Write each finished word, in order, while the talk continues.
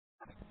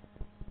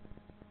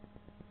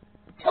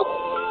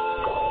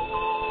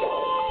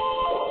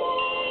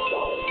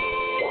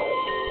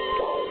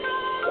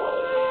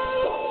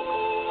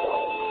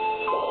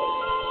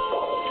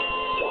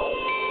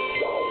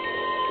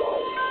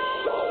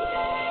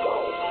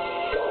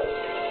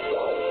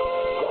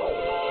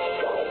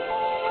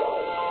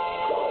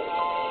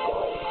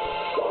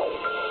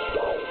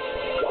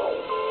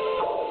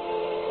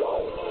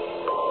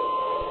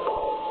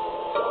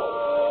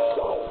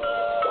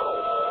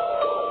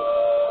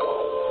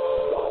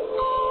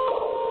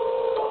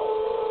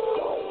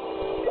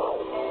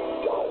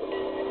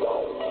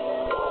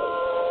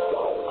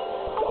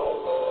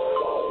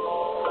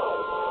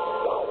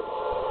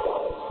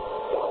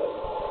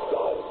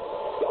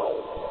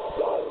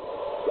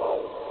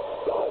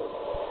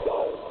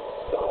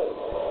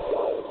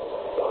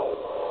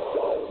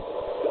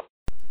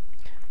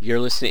You're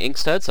listening to Ink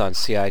Studs on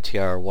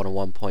CITR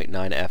 101.9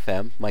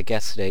 FM. My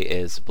guest today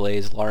is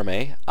Blaise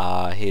Larmé.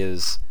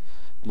 His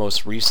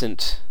most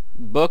recent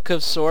book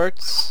of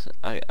sorts.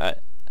 I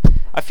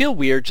feel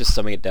weird just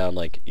summing it down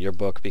like your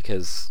book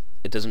because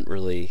it doesn't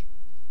really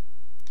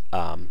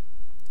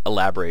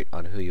elaborate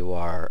on who you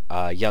are.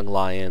 Young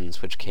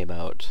Lions, which came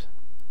out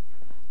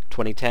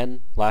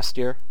 2010, last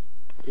year?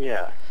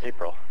 Yeah,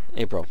 April.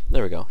 April.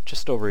 There we go.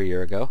 Just over a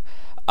year ago.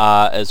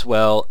 As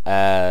well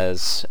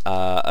as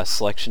a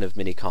selection of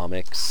mini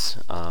comics,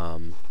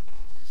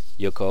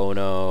 Yoko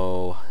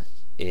Ono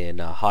in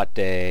Hot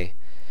Day.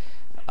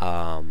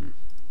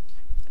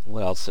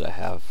 What else did I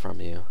have from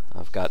you?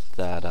 I've got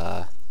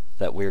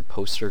that weird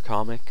poster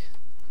comic.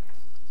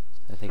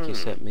 I think you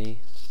sent me.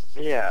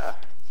 Yeah.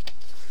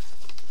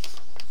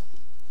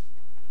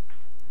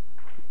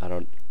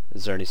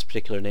 Is there any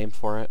particular name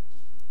for it?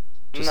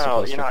 Just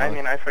no,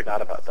 I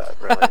forgot about that,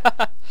 really.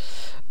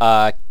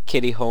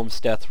 Kitty Holmes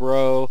Death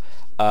Row,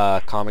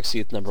 Comics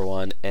Youth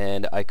 #1,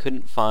 and I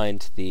couldn't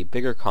find the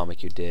bigger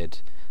comic you did,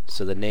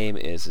 so the name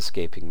is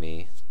escaping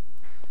me.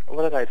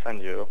 What did I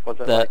send you? Was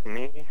it like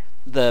me?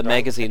 The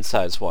magazine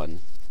size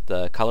one.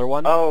 The color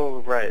one?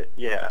 Oh, right,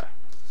 yeah.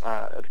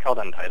 It's called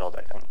Untitled,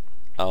 I think.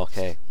 Oh,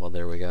 okay, well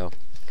there we go.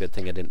 Good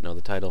thing I didn't know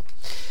the title.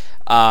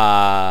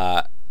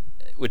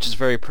 Which is a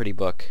very pretty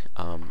book.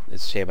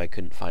 It's a shame I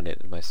couldn't find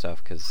it in my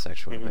stuff because it's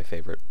actually one of my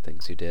favorite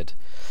things you did.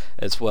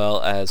 As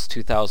well as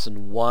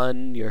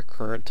 2001, your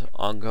current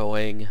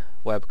ongoing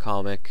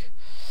webcomic.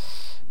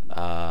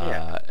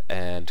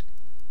 And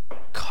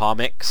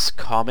Comics,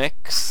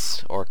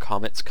 or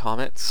Comets.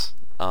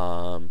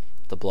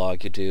 The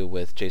blog you do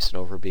with Jason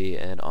Overby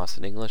and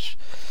Austin English.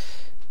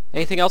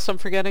 Anything else I'm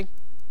forgetting?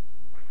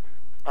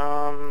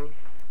 Well,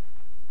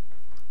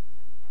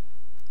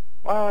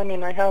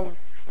 I have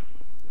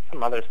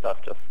some other stuff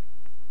just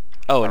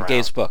and around.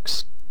 Gaze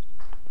Books.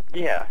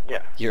 Yeah.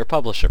 You're a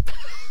publisher.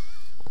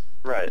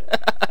 Right.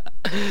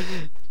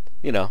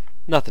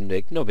 Nothing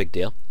big, no big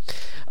deal.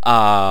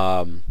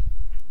 And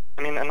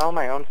all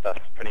my own stuff,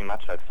 pretty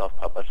much, I've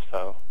self-published,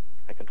 so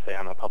I could say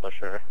I'm a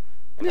publisher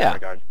in that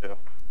regard, too.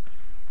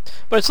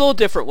 But it's a little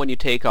different when you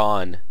take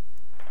on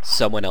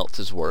someone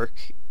else's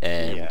work,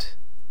 and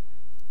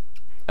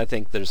I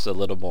think there's a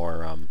little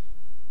more,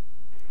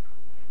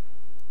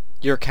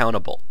 you're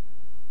accountable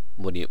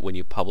when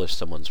you publish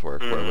someone's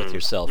work, where with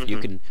yourself, you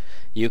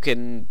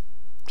can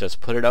just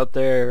put it out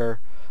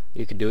there,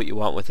 you can do what you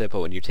want with it,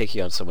 but when you're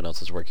taking on someone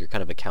else's work, you're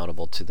kind of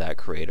accountable to that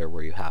creator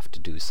where you have to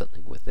do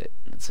something with it.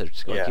 Instead of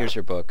just going, here's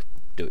your book,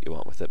 do what you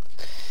want with it.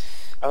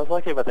 I was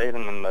lucky with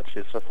Aiden in that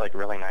she's just,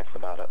 really nice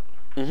about it.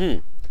 Mm-hmm.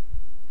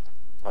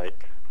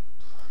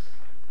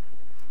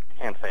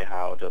 Can't say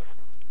how, just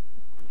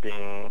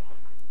being...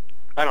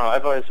 I don't know,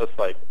 I've always just,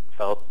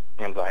 felt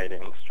anxiety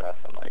and stress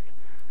and,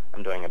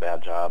 I'm doing a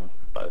bad job,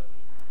 but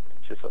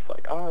she's just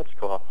oh, it's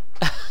cool.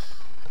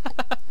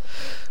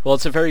 Well,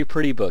 it's a very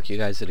pretty book. You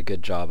guys did a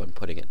good job on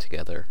putting it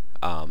together.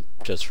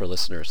 Just for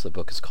listeners, the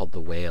book is called The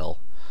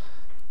Whale,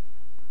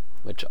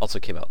 which also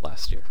came out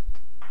last year.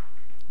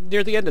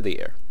 Near the end of the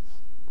year.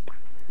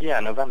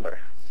 Yeah, November.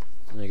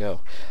 There you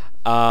go.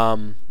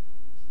 And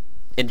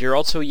you're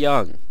also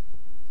young.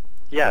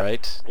 Yes.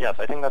 Right? Yes,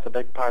 I think that's a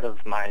big part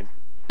of my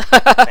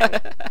thing. I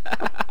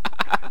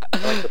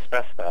like to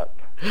stress that.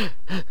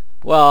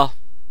 Well,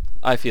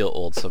 I feel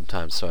old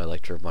sometimes, so I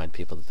like to remind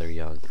people that they're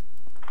young.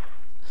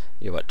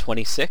 You're what,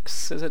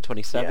 26? Is it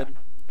 27? Yeah.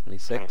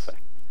 26?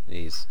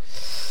 Jeez.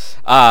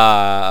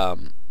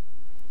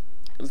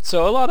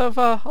 So a lot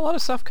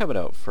of stuff coming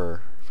out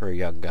for a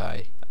young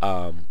guy.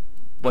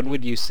 When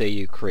would you say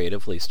you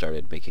creatively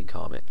started making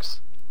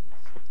comics?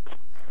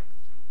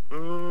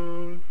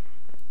 Well,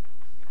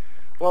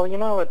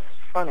 it's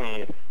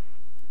funny.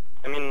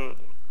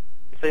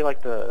 Say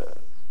the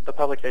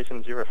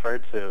publications you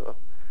referred to,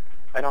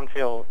 I don't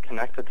feel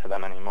connected to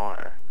them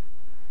anymore.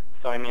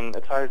 So,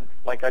 it's hard,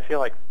 I feel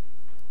like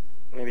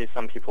maybe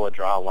some people would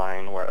draw a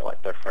line where,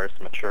 their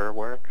first mature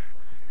work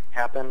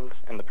happened,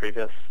 and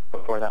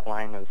before that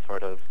line is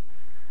sort of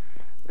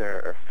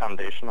their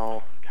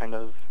foundational kind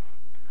of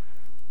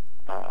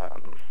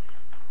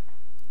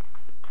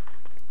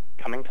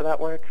coming to that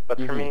work. But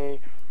for me,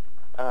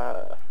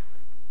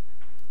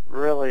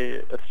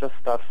 really, it's just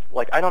stuff,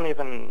 I don't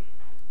even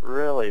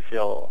really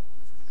feel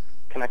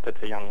connected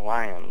to Young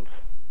Lions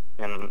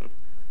in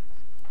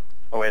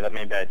a way that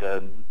maybe I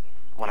did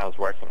when I was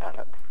working on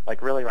it.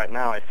 Really right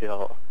now I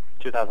feel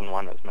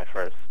 2001 is my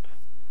first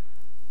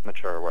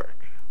mature work.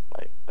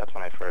 That's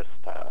when I first,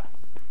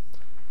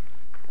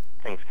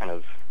 things kind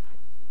of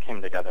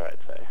came together, I'd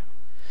say.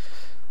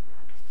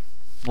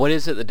 What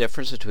is it, the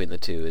difference between the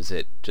two? Is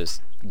it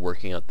just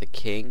working out the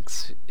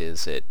kinks?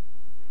 Is this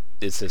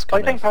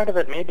kind I think part of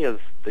it maybe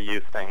is the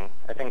youth thing.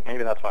 I think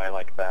maybe that's why I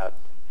like that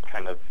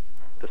kind of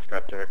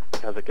descriptor,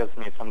 because it gives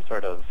me some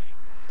sort of,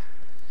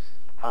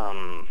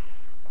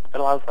 it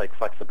allows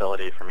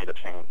flexibility for me to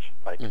change.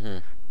 I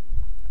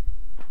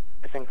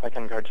think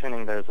in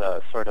cartooning there's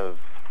a sort of,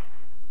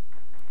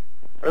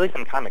 or at least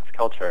in comics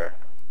culture,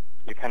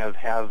 you kind of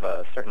have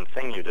a certain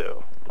thing you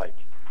do.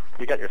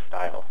 you get your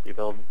style. You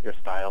build your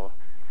style,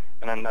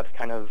 and then that's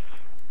kind of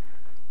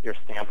your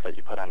stamp that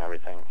you put on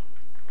everything.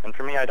 And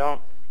for me, I'm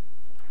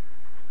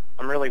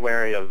really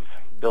wary of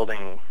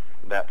building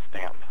that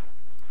stamp.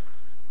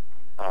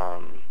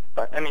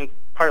 But I mean,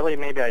 partly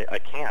maybe I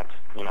can't,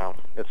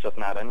 it's just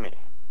not in me.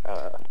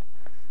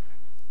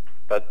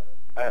 But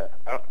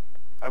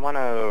I want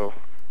to...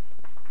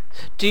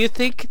 Do you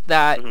think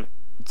that... Mhm.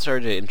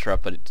 Sorry to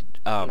interrupt, but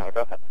No,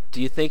 go ahead.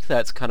 do you think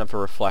that's kind of a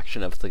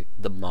reflection of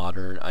the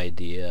modern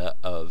idea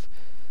of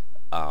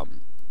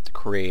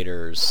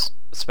creators,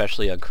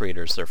 especially young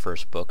creators, their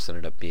first books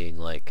ended up being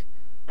like,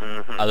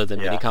 other than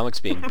mini comics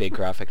being big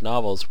graphic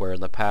novels, where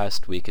in the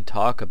past we could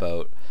talk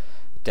about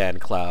Dan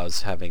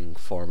Clowes having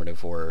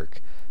formative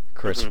work,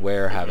 Chris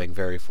Ware having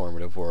very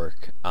formative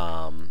work.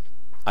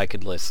 I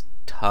could list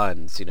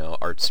tons,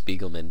 Art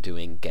Spiegelman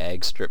doing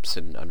gag strips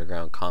in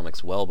Underground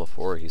Comics well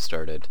before he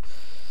started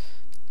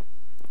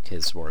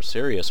his more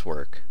serious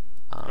work.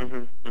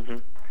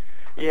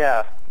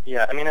 Yeah.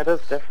 I mean, it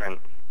is different.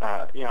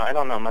 I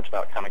don't know much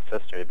about comics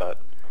history, but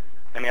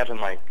I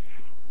imagine like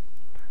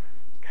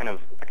kind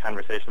of a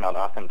conversation about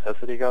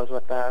authenticity goes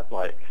with that.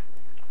 Like,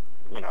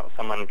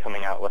 someone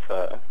coming out with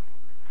a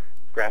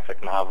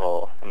graphic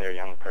novel and they're a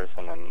young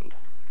person, and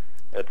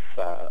it's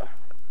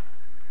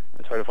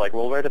sort of like,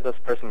 well, where did this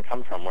person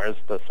come from? Where's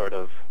the sort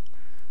of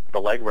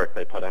the legwork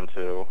they put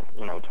into,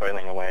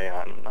 toiling away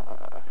on,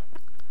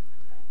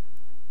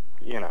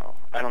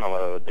 I don't know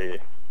what it would be.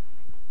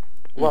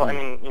 Well, I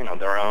mean,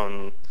 their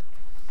own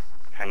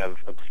kind of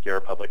obscure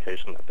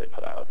publication that they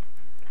put out.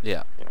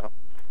 Yeah.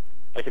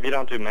 Like if you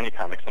don't do mini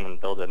comics and then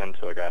build it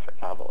into a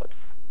graphic novel, it's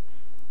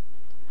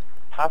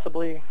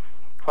possibly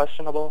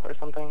questionable or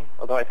something.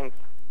 Although I think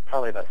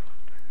probably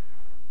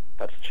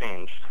that's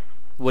changed.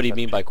 What do you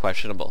mean by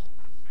questionable?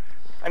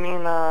 I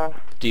mean,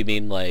 do you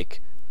mean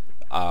like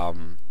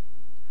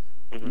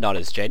not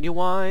as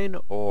genuine,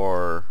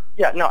 or?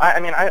 Yeah, no, I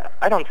mean,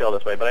 I don't feel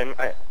this way,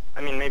 but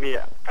I mean, maybe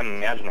I'm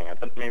imagining it,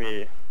 but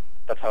maybe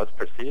that's how it's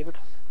perceived.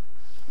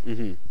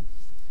 Yeah,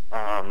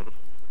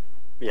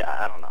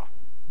 I don't know.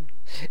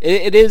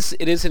 It is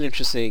an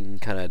interesting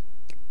kind of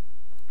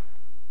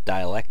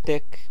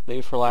dialectic,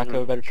 maybe for lack of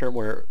a better term,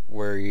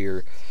 where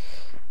you're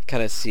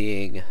kind of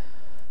seeing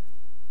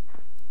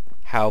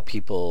how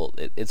people,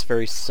 it's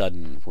very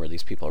sudden where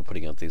these people are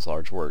putting out these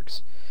large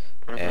works,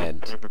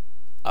 and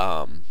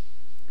a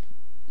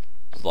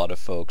lot of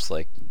folks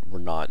like we're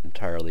not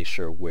entirely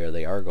sure where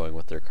they are going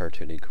with their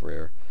cartooning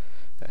career,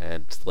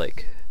 and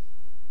like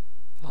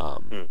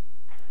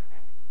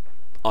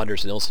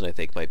Anders Nilsson, I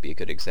think, might be a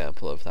good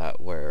example of that,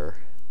 where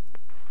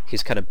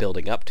he's kind of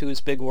building up to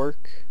his big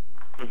work,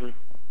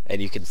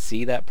 and you can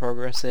see that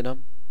progress in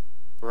him.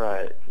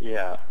 Right,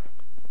 yeah.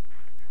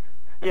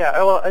 Yeah,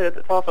 well,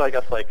 it's also, I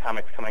guess, like,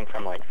 comics coming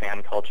from, like,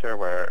 fan culture,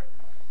 where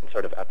it's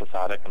sort of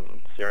episodic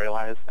and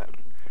serialized, and,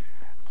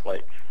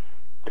 like,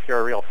 if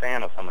you're a real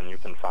fan of someone,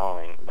 you've been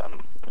following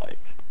them, like...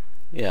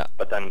 Yeah.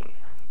 But then,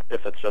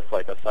 if it's just,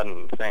 like, a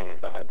sudden thing,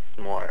 then it's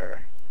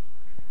more...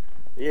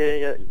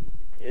 Yeah,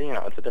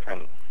 it's a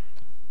different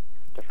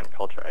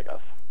culture, I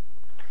guess.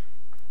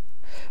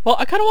 Well,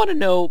 I kind of want to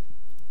know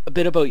a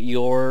bit about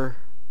your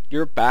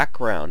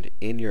background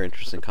in your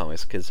interest in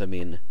comics, because, I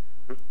mean,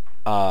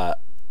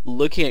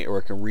 looking at your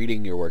work and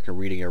reading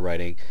your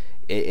writing,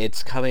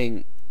 it's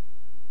coming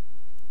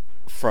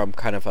from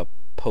kind of a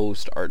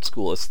post-art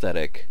school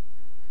aesthetic.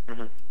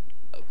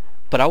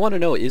 But I want to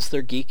know, is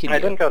there geek in you? I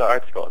didn't go to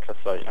art school, just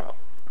so you know.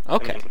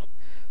 Okay. I mean,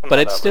 but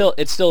it's still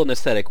an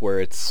aesthetic where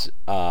it's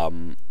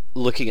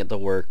looking at the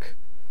work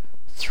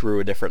through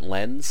a different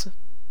lens.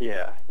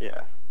 Yeah.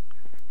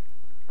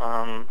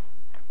 Well,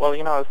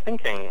 I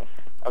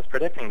was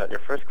predicting that your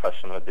first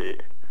question would be,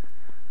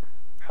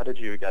 how did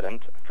you get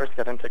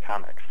into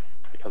comics?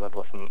 Because I've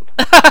listened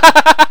to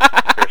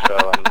your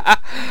show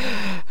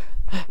and...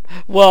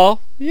 Well,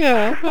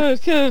 yeah.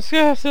 So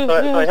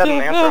I had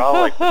an answer all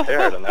like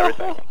prepared and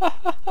everything.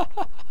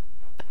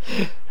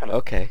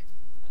 Okay.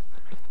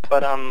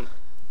 But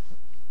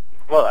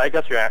well, I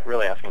guess you're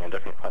really asking a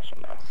different question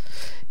though.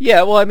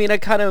 Yeah, well, I mean, I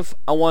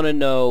want to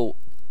know,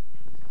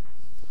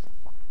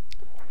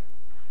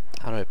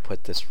 how do I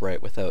put this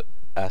right without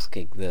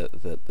asking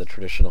the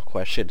traditional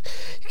question?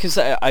 Because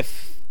I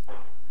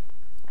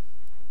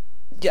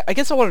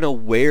guess I want to know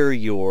where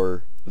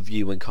your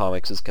view in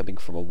comics is coming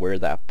from, and where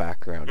that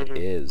background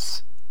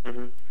is.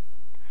 And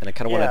I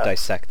kind of want to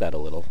dissect that a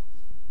little.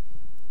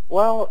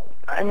 Well,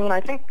 I mean,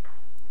 I think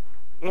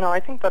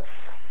that's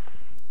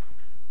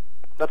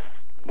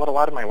what a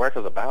lot of my work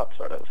is about,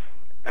 sort of.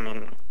 I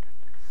mean,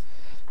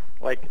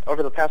 like,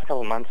 over the past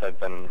couple of months, I've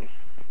been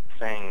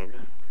saying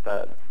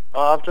that,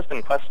 I've just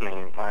been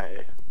questioning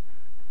my,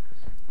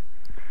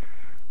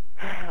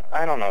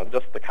 I don't know,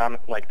 just the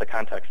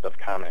context of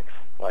comics.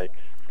 Like,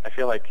 I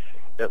feel like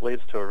it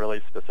leads to a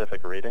really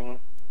specific reading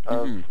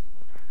of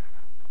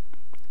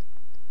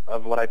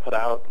what I put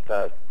out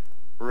that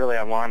really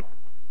I want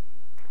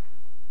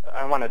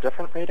a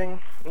different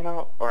reading,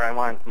 or I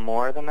want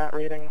more than that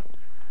reading.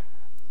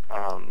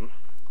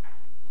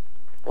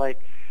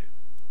 Like,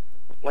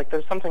 like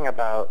there's something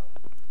about,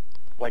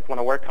 like when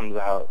a work comes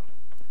out,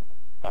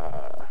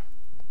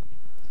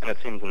 and it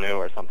seems new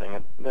or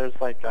something, there's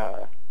like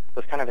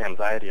this kind of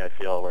anxiety I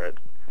feel where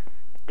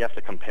you have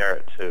to compare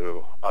it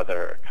to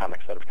other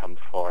comics that have come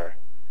before.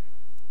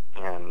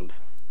 And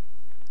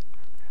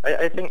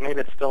I think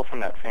maybe it's still from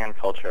that fan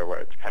culture where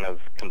it's kind of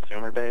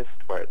consumer-based,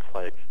 where it's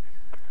like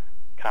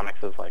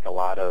comics is like a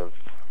lot of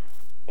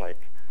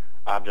like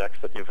objects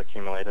that you've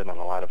accumulated and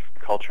a lot of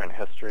culture and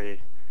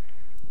history,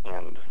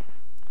 and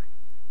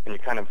you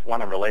kind of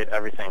want to relate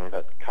everything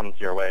that comes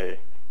your way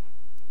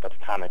that's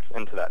comics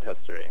into that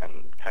history, and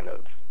kind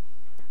of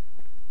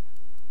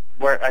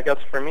where I guess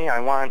for me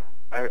I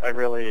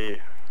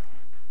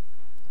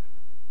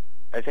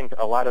think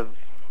a lot of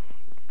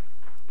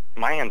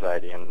my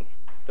anxiety and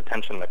the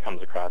tension that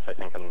comes across, I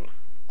think, in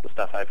the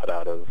stuff I put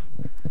out is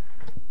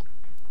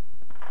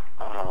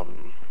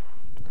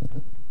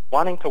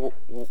wanting to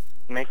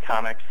make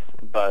comics,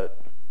 but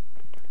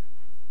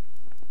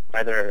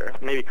either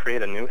maybe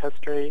create a new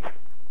history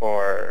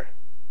or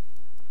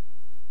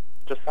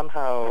just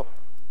somehow,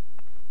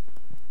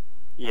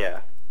 yeah.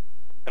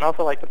 And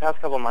also, like, the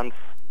past couple months,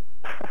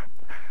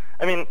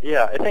 I mean,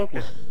 yeah, I think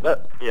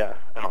that, yeah,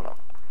 I don't know.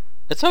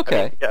 It's okay.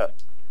 I mean, yeah.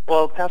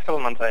 Well, the past couple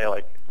months,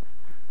 I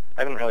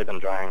haven't really been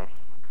drawing,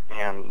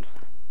 and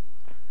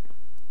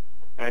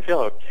I feel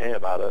okay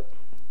about it.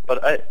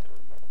 But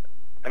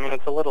I mean,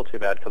 it's a little too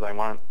bad because I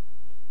want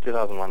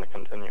 2001 to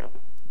continue,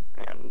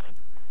 and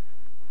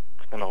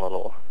it's been a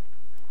little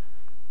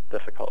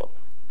difficult.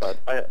 But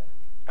I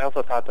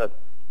also thought that,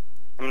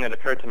 I mean, it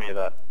occurred to me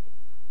that,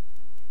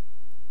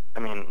 I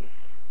mean,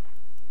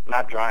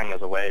 not drawing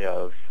is a way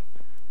of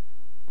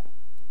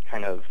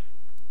kind of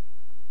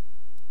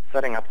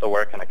setting up the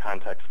work in a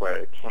context where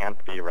it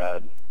can't be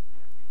read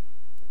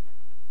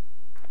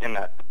in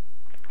that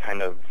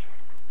kind of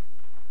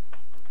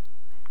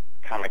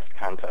comics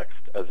context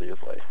as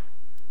easily.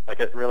 Like,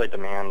 it really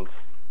demands,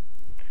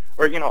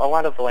 or, you know, a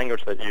lot of the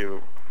language that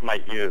you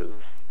might use,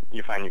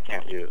 you find you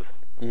can't use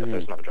if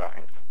there's no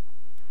drawings.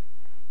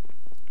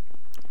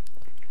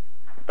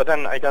 But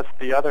then I guess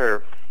the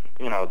other,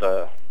 you know,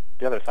 the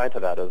other side to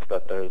that is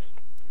that there's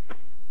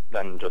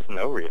then just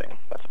no reading.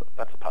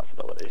 That's a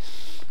possibility.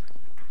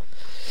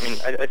 I mean,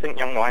 I think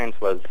Young Lions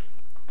was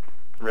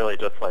really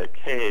just like,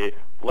 hey,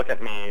 look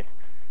at me,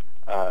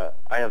 I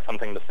have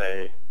something to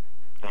say,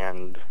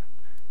 and,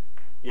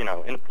 you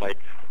know,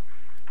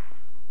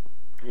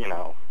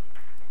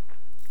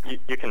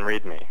 you can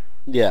read me.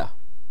 Yeah.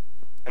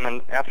 And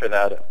then after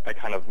that, I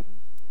kind of,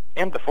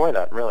 and before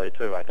that, really,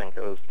 too, I think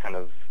it was kind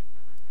of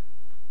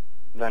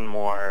then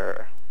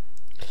more...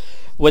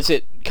 Was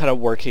it kind of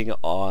working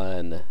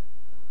on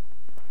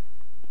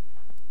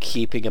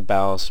keeping a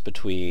balance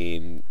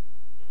between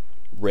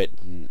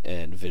written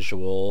and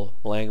visual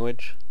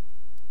language?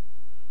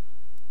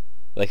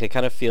 Like, I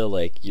kind of feel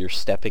like you're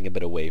stepping a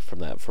bit away from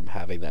that, from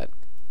having that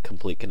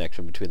complete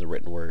connection between the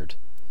written word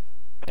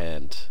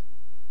and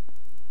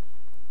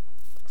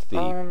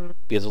the...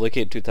 because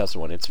looking at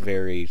 2001, it's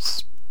very,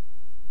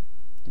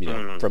 you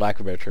know, for lack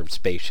of a better term,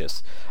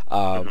 spacious.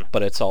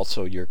 But it's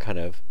also, you're kind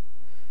of...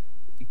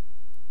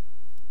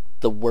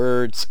 The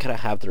words kind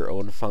of have their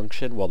own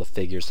function, while the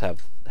figures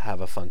have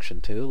a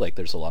function too. Like,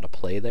 there's a lot of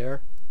play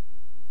there.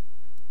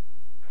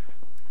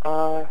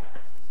 I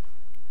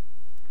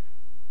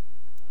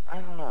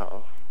don't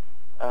know.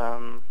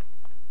 I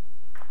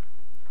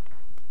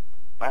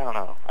don't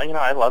know. You know,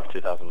 I love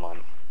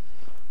 2001.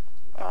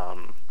 I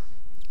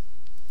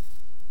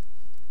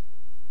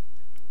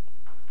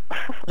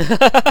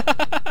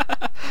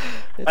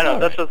know,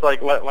 that's just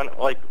like, when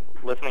like,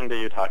 listening to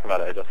you talk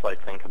about it, I just,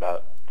 like,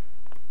 thought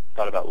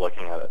about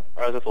looking at it.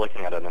 Or I was just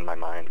looking at it in my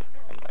mind,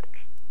 and, like,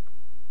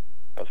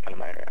 that was kind of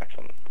my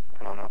reaction.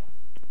 I don't know.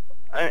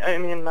 I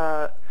mean,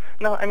 no,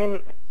 I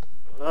mean,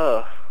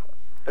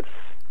 it's,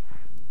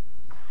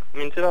 I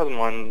mean,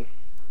 2001,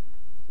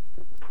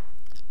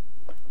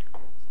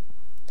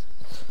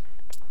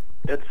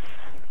 it's,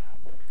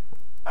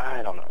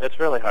 I don't know, it's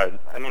really hard.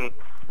 I mean,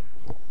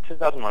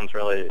 2001's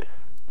really,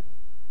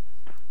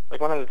 like,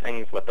 one of the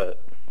things with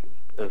it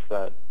is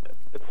that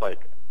it's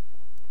like,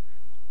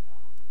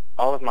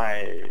 all of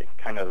my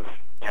kind of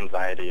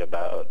anxiety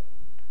about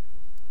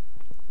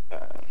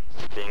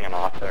being an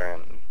author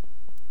and,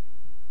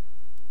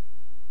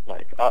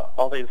 like,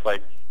 all these,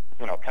 like,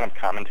 you know, kind of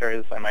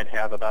commentaries I might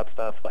have about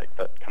stuff, like,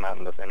 that come out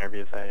in this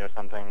interview, say, or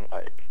something,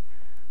 like,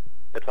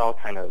 it's all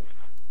kind of,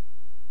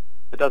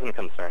 it doesn't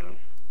concern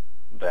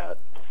that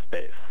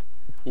space.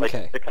 Like,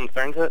 Okay. It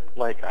concerns it,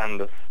 like, on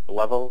this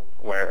level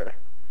where,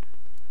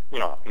 you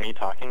know, me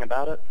talking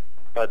about it,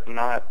 but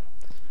not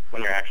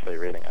when you're actually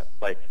reading it.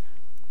 Like,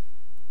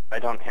 I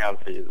don't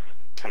have these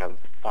kind of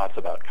thoughts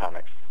about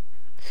comics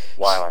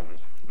while I'm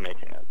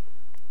making it.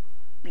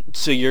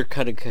 So you're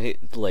kind of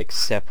like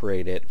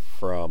separate it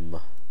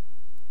from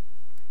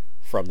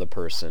the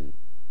person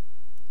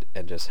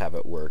and just have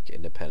it work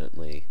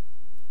independently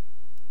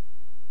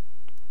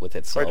with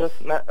itself. Or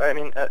just, not, I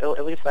mean,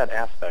 at least that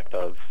aspect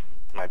of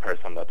my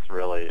person that's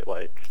really,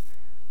 like,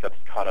 gets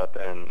caught up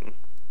in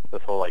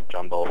this whole like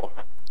jumble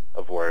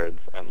of words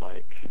and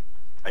like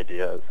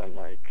ideas and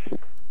like,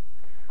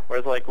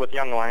 whereas like with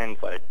Young Lions,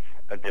 like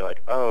I'd be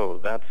like, oh,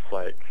 that's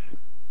like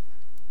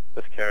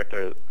this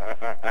character,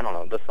 I don't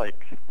know, this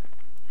like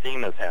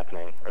theme is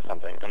happening or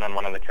something, and then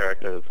one of the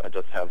characters I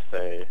just have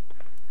say,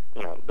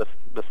 you know,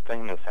 this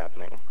thing is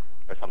happening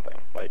or something.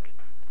 Like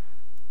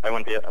I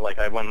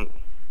wouldn't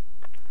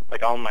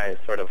like all my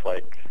sort of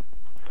like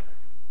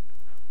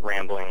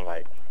rambling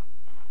like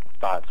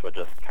thoughts would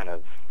just kind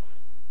of,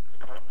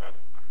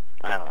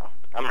 I don't know,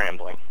 I'm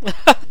rambling.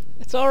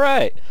 It's all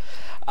right.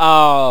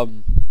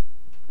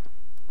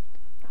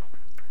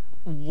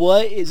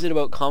 What is it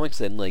about comics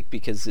then? Like,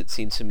 because it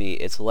seems to me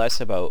it's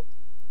less about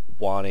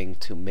wanting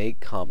to make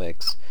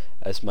comics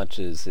as much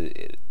as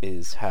it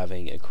is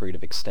having a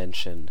creative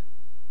extension,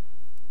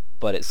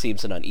 but it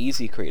seems an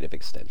uneasy creative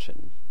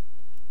extension.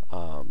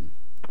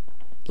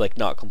 Like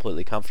not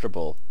completely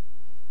comfortable.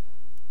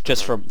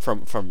 Just from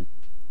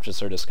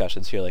just our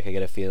discussions here, like I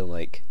get a feeling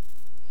like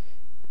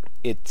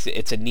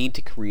it's a need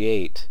to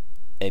create,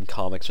 and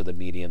comics are the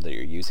medium that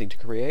you're using to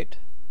create.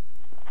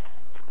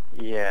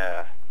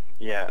 Yeah.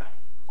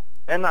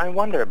 And I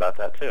wonder about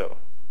that too.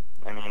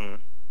 I mean,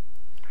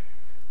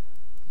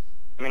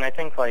 I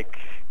think like,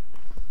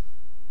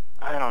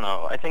 I don't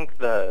know. I think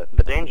the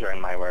danger in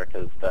my work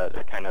is that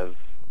it kind of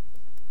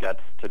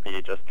gets to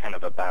be just kind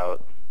of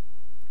about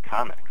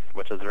comics,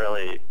 which is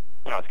really,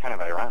 you know, it's kind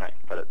of ironic,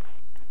 but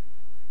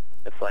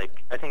it's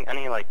like, I think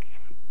any like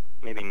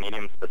maybe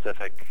medium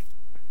specific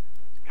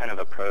kind of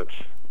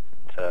approach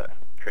to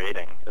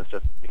creating is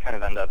just, you kind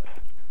of end up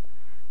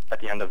at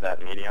the end of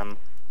that medium,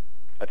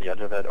 at the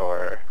edge of it,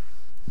 or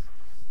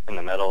in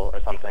the middle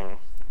or something.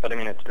 But I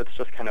mean, it's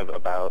just kind of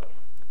about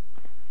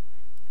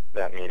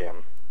that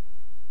medium.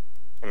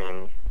 I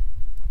mean,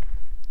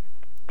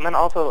 and then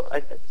also,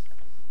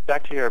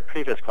 back to your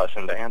previous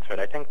question to answer it,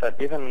 I think that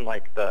even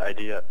like the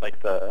idea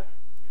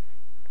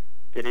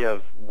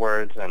of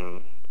words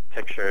and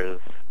pictures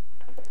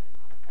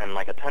and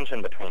like a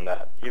tension between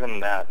that, even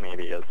that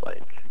maybe is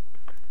like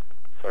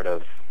sort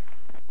of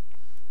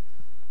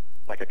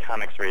like a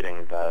comics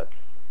reading that,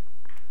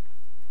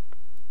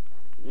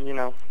 you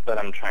know, that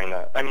I'm trying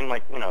to, I mean,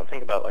 like, you know,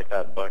 think about like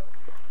that book,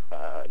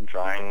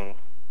 drawing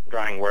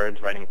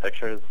words, writing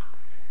pictures.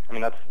 I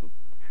mean, that's,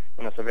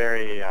 you know, it's a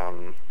very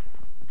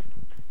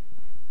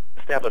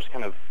established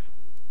kind of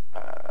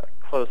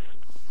close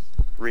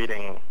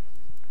reading,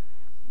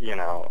 you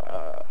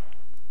know,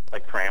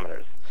 like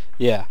parameters.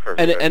 Yeah, for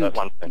readers that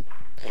wants to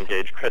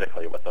engage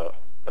critically with a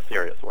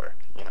serious work,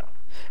 you know.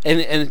 And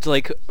it's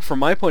like, from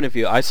my point of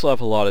view, I still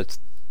have a lot of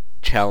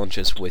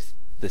challenges with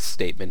this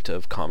statement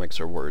of comics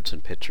are words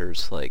and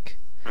pictures. Like,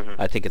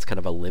 I think it's kind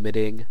of a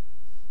limiting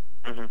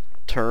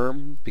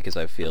term, because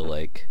I feel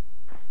like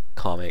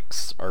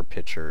comics are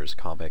pictures,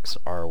 comics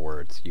are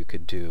words. You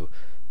could do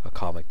a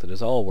comic that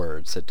is all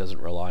words, that doesn't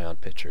rely on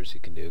pictures. You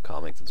can do a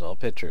comic that's all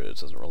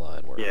pictures, doesn't rely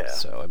on words. Yeah.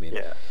 So, I mean,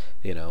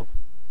 you know,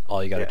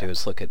 all you got to do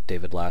is look at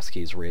David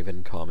Lasky's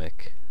Raven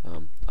comic.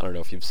 I don't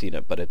know if you've seen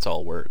it, but it's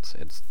all words.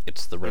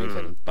 It's The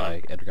Raven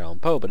by Edgar Allan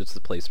Poe, but it's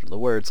the placement of the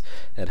words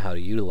and how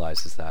he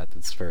utilizes that.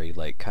 It's very,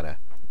 like, kind of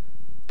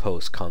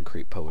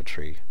post-concrete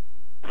poetry.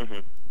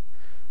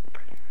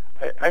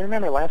 I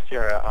remember last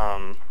year,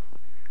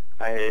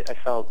 I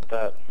felt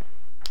that,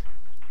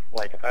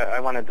 like, I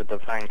wanted to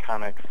define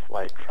comics,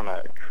 like, from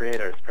a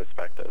creator's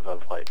perspective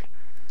of, like,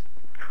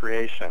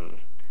 creation.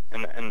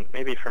 And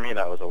maybe for me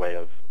that was a way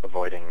of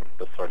avoiding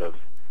the sort of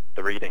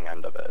the reading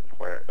end of it,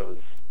 where it was,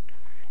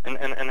 and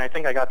I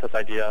think I got this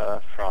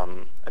idea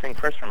from, I think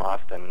first from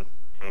Austin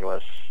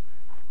English,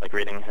 like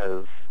reading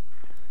his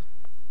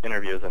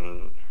interviews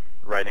and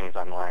writings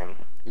online,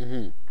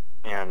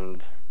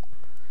 and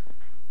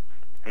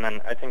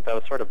then I think that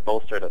was sort of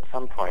bolstered at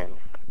some point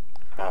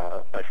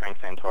by Frank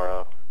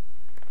Santoro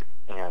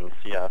and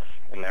CF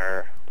in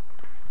their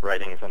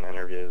writings and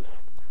interviews,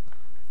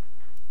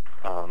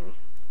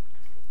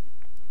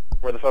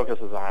 where the focus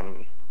is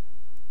on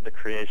the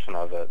creation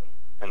of it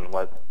and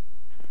what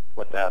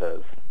that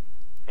is.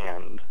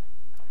 And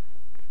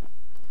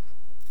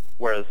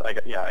whereas I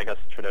guess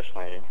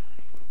traditionally,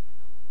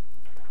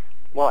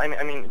 well,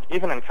 I mean,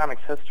 even in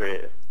comics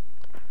history,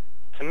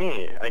 to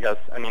me, I guess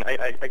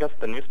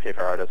the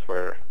newspaper artists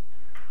were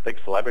big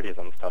celebrities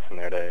and stuff in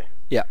their day.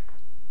 Yeah.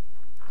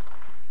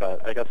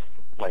 But I guess,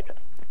 like,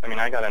 I mean,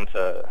 I got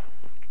into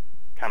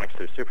comics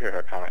through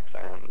superhero comics,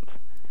 and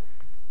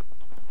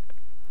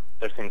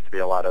there seems to be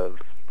a lot of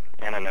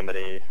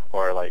anonymity,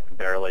 or like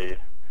barely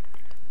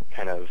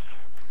kind of,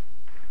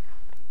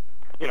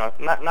 you know,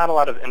 not a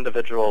lot of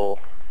individual,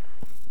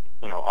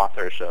 you know,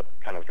 authorship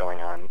kind of going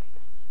on,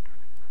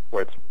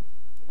 where it's,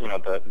 you know,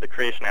 the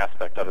creation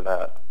aspect of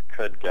that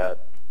could get,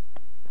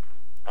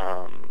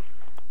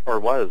 or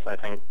was, I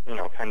think, you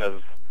know, kind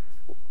of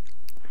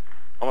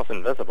almost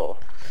invisible.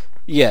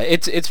 Yeah,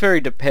 it's very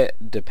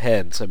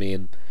depends. I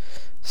mean,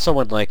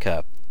 someone like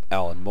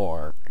Alan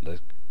Moore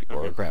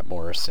or Grant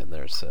Morrison,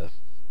 there's a,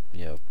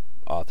 you know,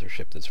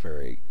 authorship that's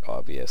very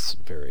obvious,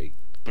 very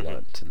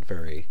blunt, and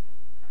very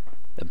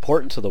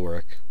important to the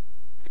work.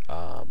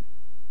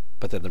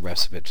 but then the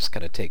rest of it just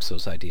kind of takes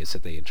those ideas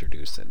that they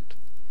introduce and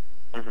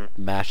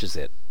mashes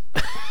it,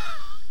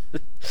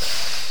 and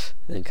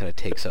then kind of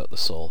takes out the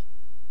soul.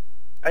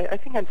 I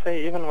think I'd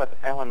say even with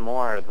Alan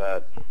Moore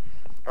that,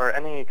 or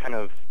any kind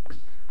of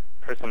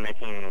person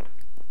making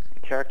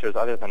characters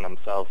other than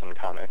themselves in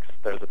comics,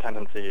 there's a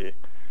tendency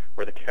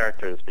where the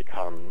characters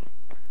become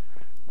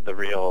the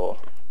real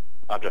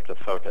object of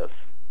focus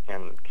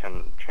and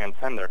can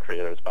transcend their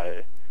creators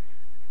by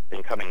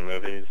becoming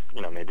movies,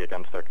 maybe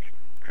against their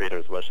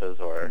creators' wishes,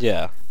 or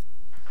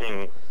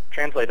being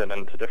translated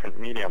into different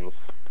mediums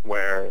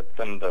where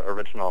then the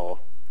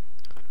original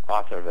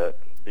author of it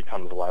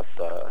becomes less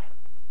a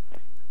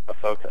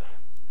focus.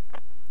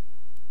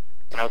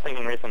 And I was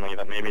thinking recently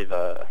that maybe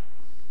the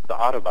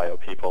autobio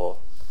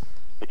people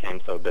became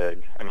so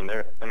big. I mean,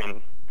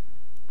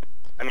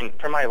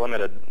 from my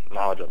limited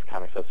knowledge of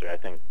comics history, I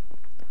think,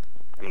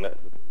 that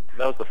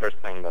was the first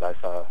thing that I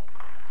saw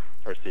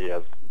or see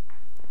as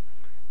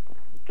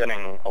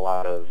getting a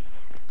lot of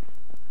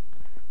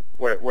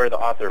where the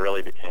author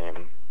really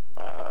became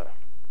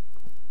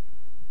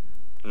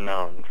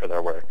known for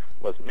their work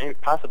was maybe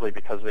possibly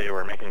because they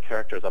were making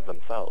characters of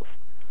themselves,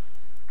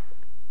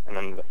 and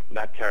then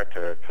that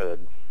character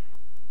could.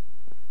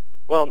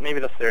 Well, maybe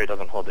this theory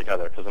doesn't hold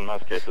together because in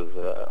most cases,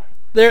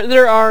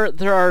 there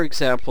are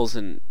examples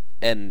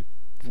and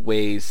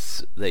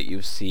ways that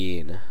you've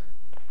seen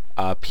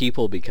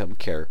people become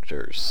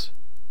characters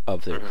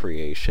of their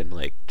creation,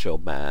 like Joe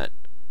Matt.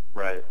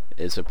 Right.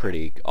 Is a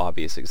pretty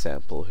obvious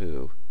example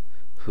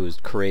who's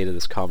created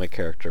this comic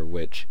character,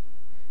 which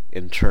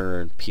in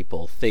turn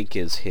people think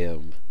is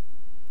him,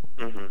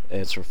 and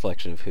it's a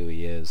reflection of who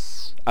he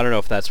is. I don't know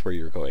if that's where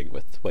you're going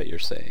with what you're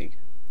saying.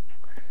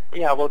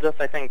 Yeah, well,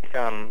 I think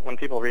when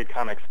people read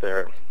comics,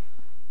 they're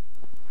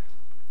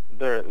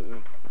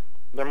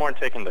more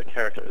taken to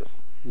characters.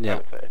 Yeah. I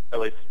would say, at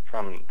least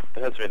from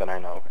the history that I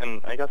know,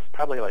 and I guess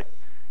probably like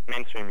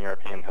mainstream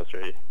European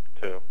history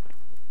too.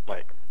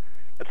 Like,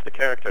 it's the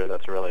character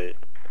that's really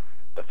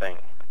the thing.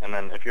 And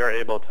then if you're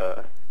able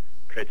to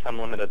create some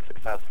limited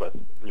success with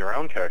your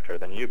own character,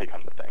 then you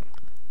become the thing.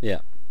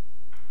 Yeah.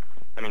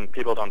 I mean,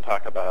 people don't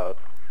talk about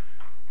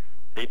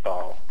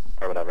 8-Ball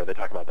or whatever. They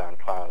talk about Don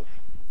Claus.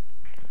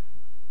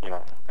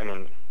 Or,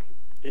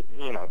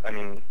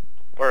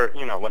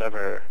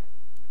 whatever.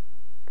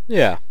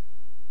 Yeah.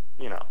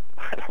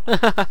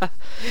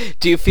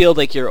 Do you feel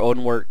like your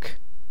own work,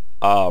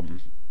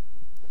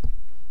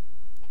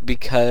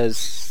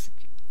 because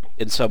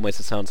in some ways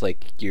it sounds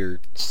like you're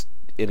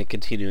in a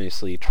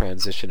continuously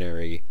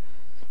transitionary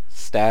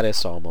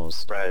status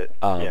almost. Right,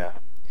 yeah.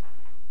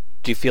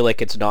 Do you feel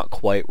like it's not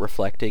quite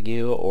reflecting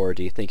you, or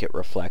do you think it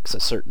reflects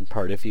a certain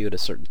part of you at a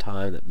certain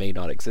time that may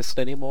not exist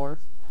anymore?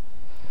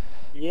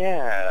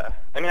 Yeah.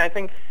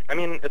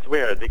 It's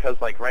weird because,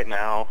 like, right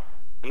now,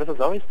 and this is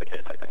always the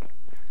case, I think,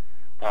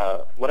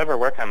 whatever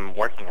work I'm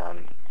working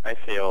on, I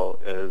feel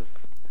is,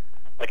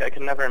 like, I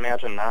could never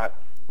imagine not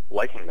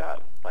liking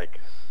that. Like,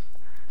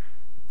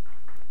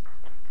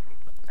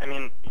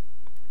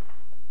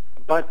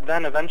 but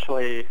then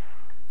eventually,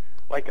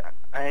 like,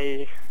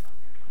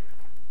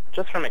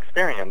 just from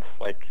experience,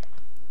 like,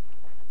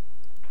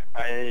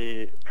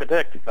 I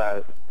predict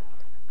that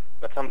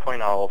at some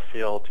point I'll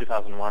feel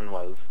 2001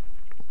 was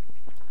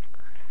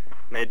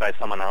made by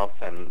someone else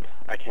and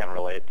I can't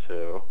relate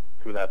to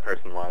who that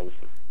person was,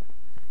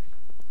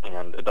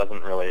 and it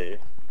doesn't really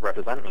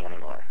represent me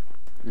anymore.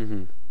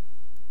 Mm-hmm.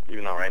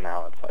 Even though right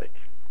now it's like,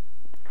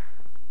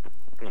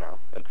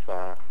 it's,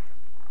 I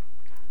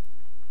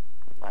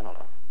don't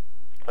know.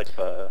 It's like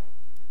the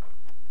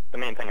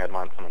main thing I'd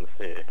want someone to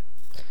see.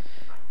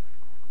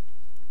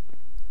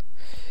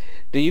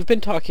 Now, you've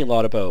been talking a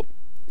lot about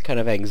kind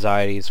of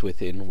anxieties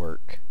within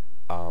work.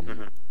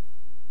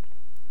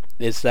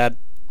 Is that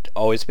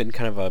always been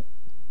kind of a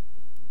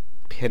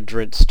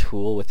hindrance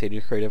tool within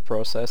your creative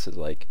process? Is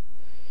like...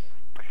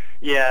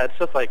 Yeah, it's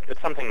just like,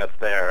 it's something that's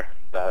there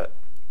that,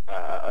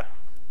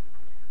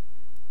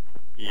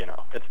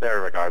 it's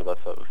there regardless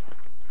of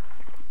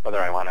whether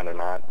I want it or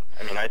not.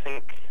 I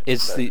think...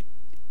 Is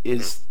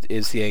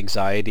the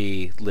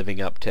anxiety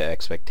living up to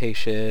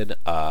expectation,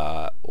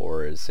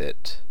 or is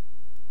it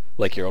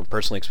like your own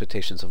personal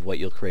expectations of what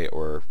you'll create,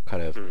 or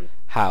kind of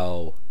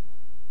how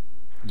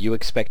you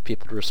expect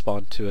people to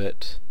respond to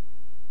it?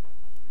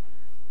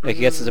 Like, I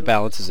guess as a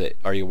balance,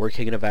 are you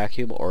working in a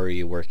vacuum, or are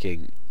you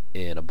working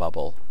in a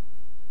bubble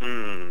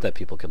that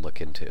people can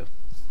look into?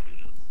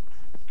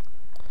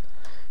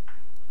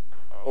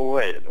 Oh,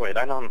 wait,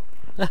 I don't...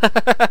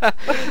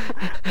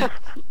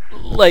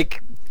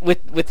 Like,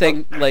 with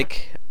things,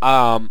 like,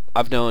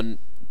 I've known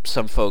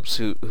some folks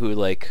who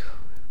like,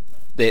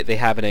 they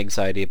have an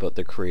anxiety about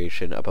their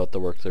creation, about the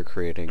work they're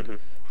creating,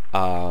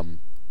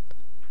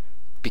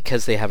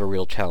 because they have a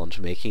real challenge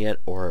making it,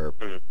 or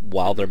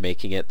while they're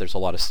making it, there's a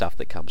lot of stuff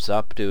that comes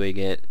up doing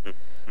it.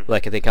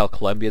 Like, I think Al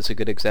Columbia is a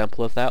good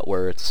example of that,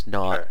 where it's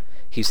not,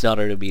 he's not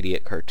an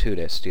immediate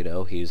cartoonist,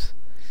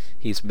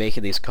 he's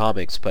making these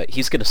comics, but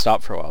he's going to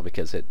stop for a while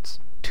because it's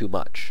too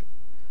much,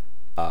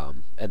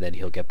 and then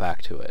he'll get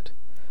back to it.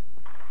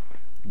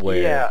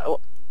 Where Yeah.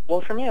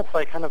 Well, for me, it's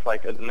like kind of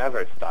like it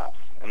never stops,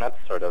 and that's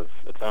sort of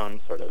its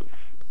own sort of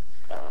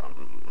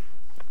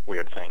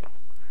weird thing.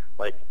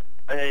 Like,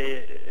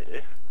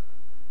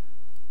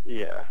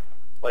 yeah,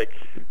 like,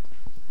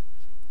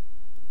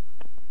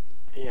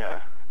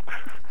 yeah.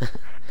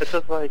 It's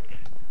just like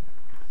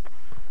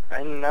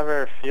I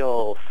never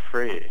feel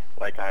free.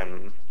 Like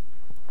I'm,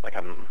 like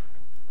I'm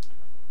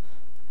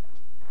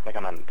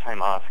on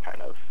time off,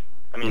 kind of.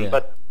 I mean, Yeah.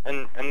 but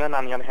and then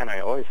on the other hand, I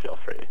always feel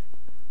free.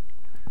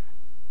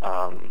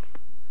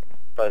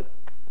 But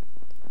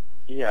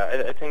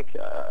yeah, I think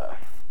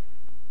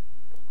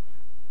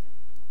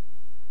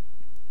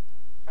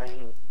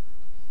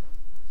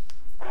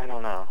I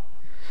don't know.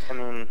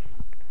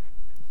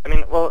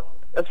 Well,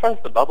 as far as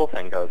the bubble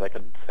thing goes, I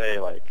could say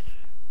like,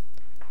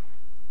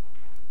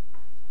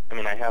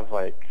 I have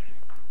like,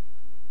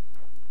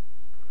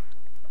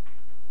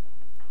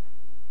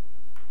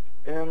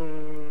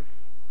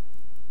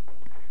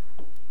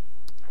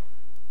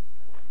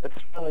 it's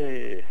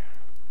really,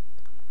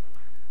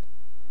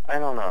 I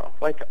don't know.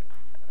 Like,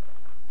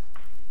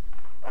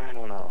 I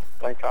don't know.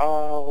 Like,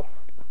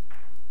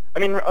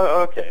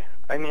 okay.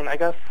 I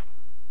guess,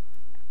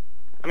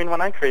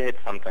 when I create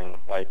something,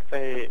 like,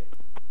 say,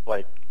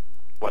 like,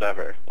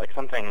 whatever, like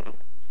something,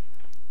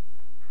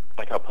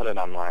 like I'll put it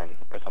online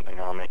or something,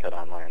 or I'll make it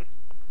online.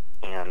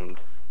 And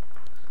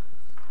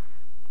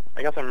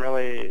I guess I'm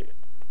really,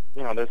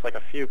 there's like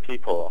a few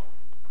people,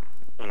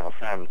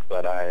 friends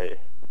that I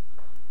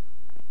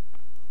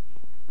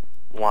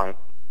want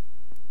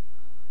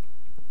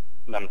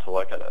them to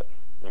look at it,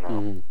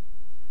 Mm-hmm.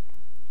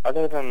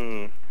 Other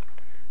than,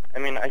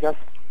 I guess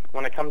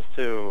when it comes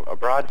to a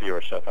broad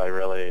viewership,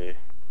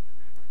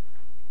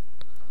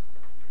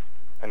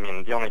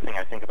 the only thing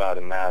I think about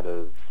in that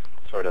is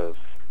sort of,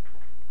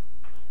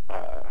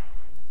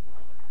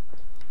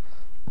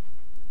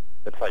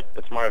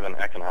 it's more of an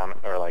economic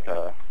or like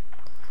a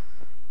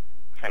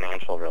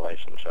financial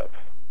relationship.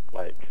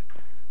 Like,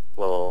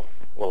 will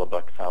a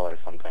book sell or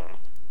something?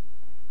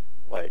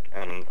 Like,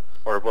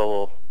 or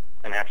will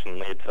an action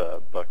lead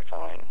to book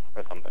selling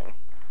or something?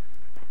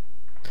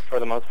 For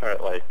the most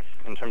part, like,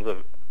 in terms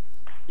of,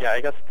 yeah,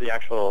 I guess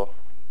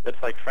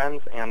it's like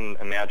friends and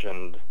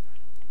imagined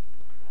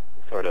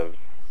sort of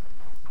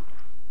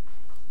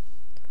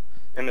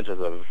images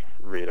of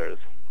readers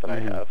that I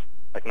have.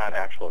 Like, not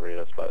actual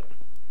readers, but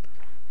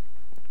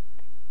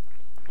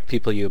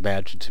people you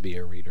imagine to be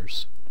your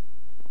readers.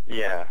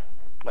 yeah.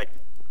 Like,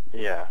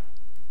 yeah.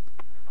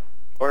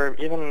 Or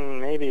even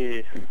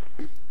maybe,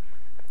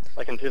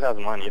 like in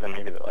 2001, even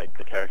maybe the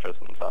characters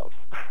themselves.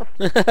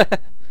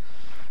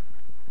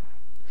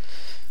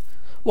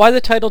 Why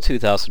the title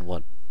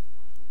 2001?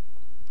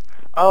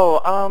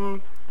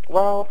 Oh,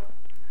 well,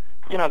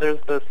 there's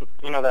this,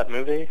 that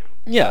movie?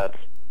 Yeah.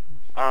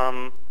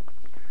 And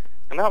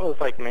that was,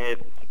 like, made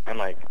in,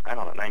 like, I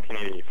don't know,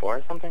 1984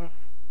 or something.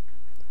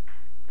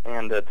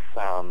 And it's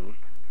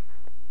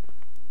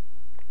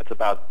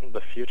about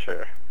the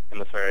future in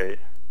this very,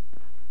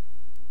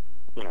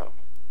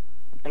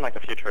 in, like, a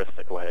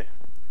futuristic way.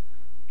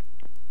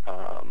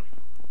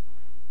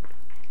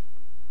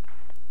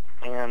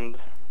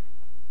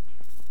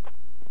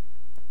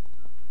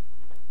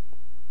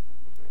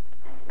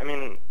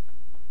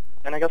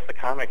 And I guess the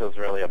comic is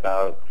really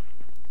about,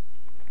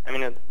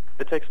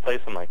 it takes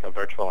place in, like, a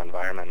virtual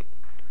environment.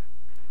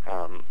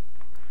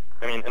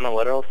 In the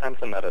literal sense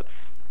in that it's,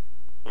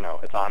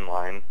 it's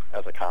online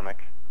as a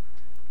comic,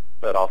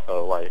 but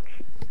also,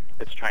 like,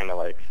 it's trying to,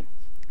 like,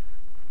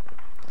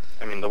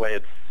 the way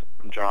it's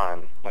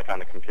drawn, like, on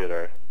the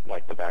computer,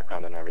 like, the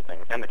background and everything,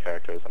 and the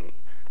characters, and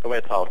the way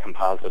it's all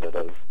composited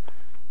is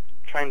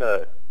trying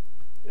to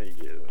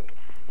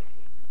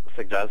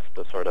suggest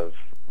a sort of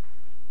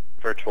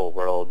virtual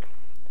world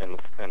in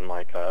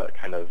like a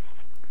kind of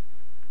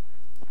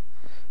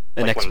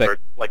like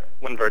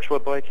when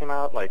Virtua Boy came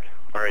out, like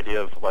our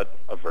idea of what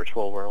a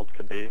virtual world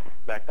could be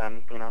back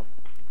then, Do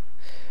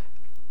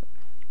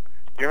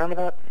you remember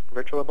that,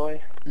 Virtua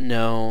Boy?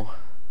 No.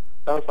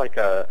 That was like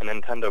a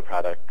Nintendo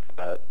product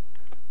that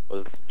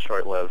was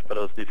short-lived, but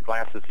it was these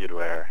glasses you'd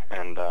wear,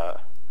 and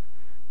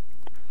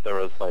there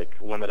was like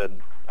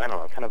limited, I don't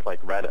know, kind of like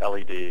red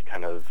LED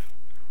kind of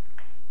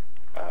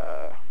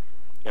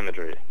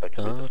imagery that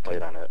could be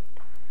displayed on it.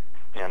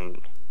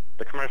 And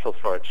the commercials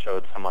for it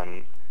showed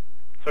someone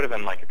sort of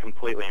in like a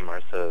completely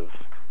immersive,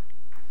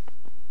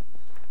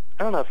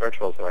 I don't know if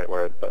virtual is the right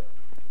word, but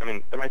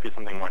there might be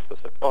something more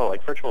specific. Oh,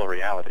 like virtual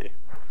reality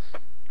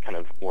kind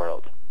of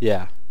world.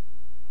 Yeah.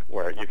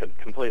 Where you could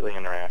completely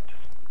interact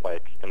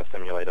like in a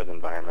simulated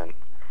environment,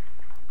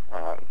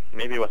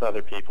 maybe with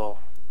other people.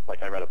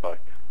 Like I read a book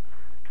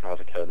when I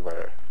was a kid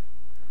where it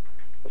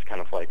was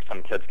kind of like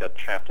some kids get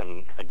trapped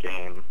in a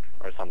game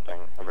or something,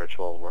 a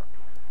virtual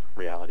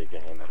reality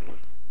game, and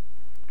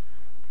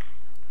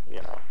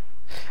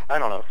I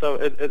don't know. So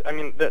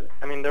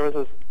there was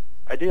this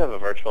idea of a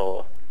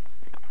virtual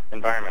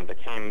environment that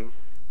came.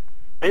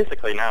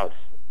 Basically, now it's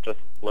just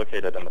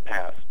located in the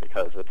past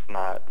because it's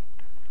not.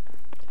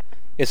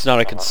 It's not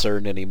a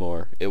concern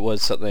anymore. It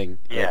was something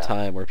at a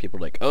time where people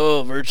were like,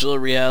 "Oh, virtual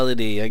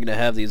reality! I'm gonna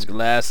have these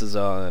glasses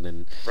on,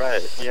 and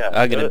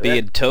I'm gonna be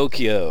in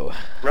Tokyo."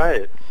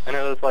 Right, and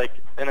it was like,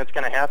 and it's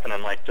gonna happen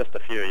in like just a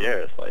few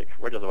years. Like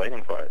we're just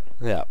waiting for it.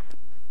 Yeah.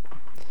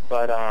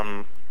 But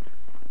I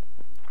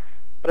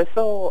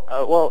still,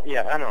 well,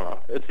 yeah, I don't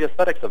know. It's the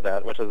aesthetics of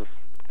that, which is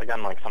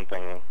again like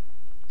something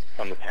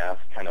from the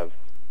past, kind of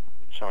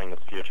showing this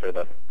future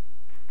that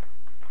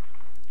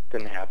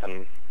didn't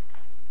happen.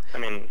 I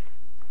mean,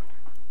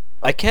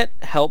 I can't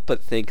help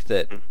but think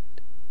that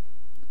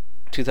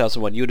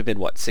 2001, you would have been,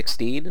 what,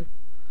 16?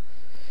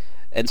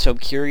 And so I'm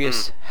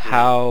curious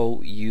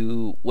how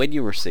you, when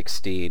you were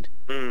 16,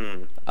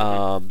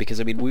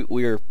 because, I mean,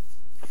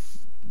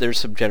 there's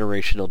some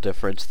generational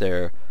difference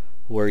there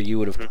where you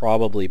would have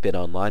probably been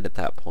online at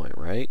that point,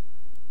 right?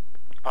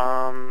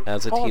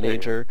 As a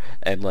teenager,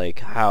 and, like,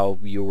 how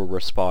you were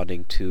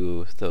responding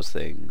to those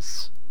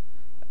things.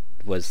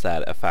 Was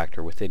that a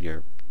factor within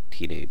your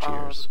teenage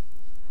years?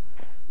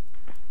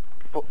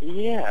 Well,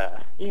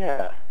 yeah,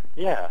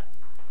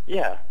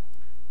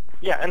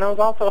 and it was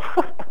also,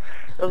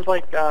 it was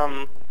like,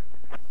 it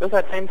was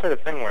that same sort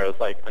of thing where it was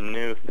like a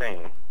new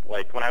thing.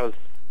 Like when I was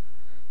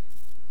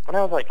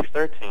like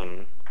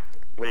 13,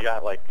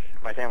 my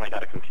family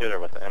got a computer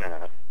with the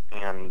internet,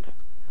 and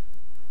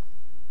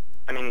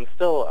I mean,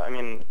 still, I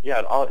mean,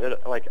 yeah,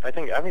 like I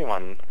think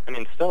everyone, I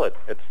mean, still,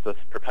 it's this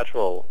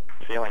perpetual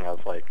feeling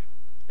of like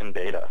in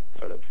beta,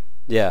 sort of.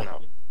 Yeah. You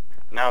know,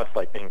 now it's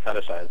like being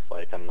fetishized,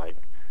 like, and like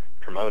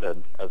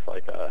promoted as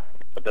like a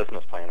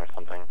business plan or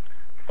something,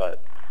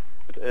 but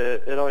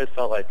it always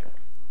felt like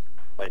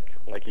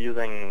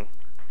using,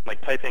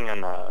 like typing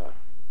in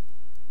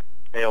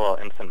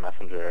AOL Instant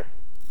Messenger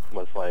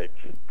was like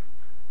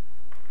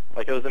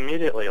it was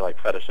immediately like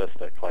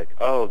fetishistic, like,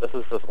 oh, this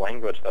is this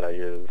language that I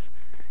use,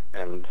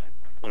 and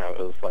you know, it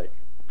was like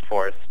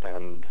forced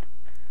and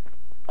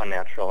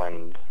unnatural,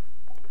 and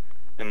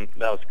that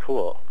was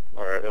cool,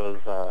 or it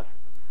was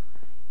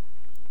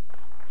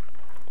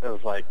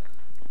like,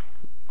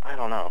 I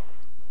don't know.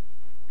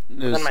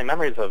 Then my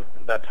memories of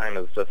that time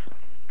it's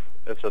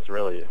just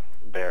really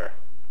bare.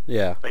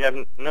 Yeah. Like I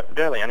have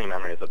barely any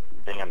memories of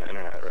being on the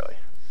internet, really.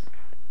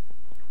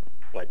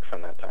 Like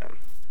from that time.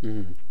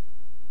 Mm-hmm.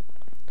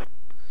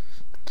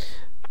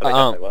 But I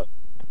guess I was.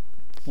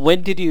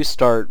 When did you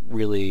start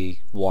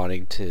really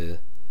wanting to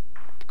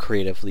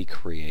creatively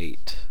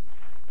create?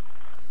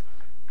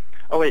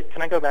 Oh wait,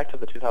 can I go back to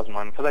the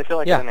 2001? Because I feel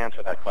like I didn't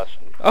answer that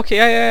question. Okay,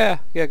 yeah.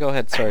 Go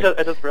ahead. Sorry.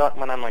 I just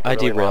went on like. I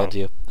derailed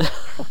you.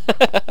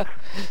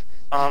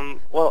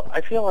 Well,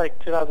 I feel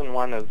like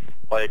 2001 is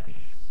like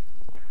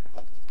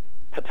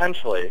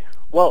potentially.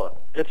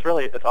 Well, it's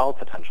all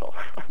potential,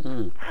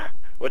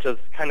 which is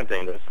kind of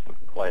dangerous.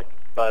 Like,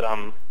 but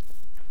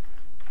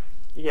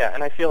yeah,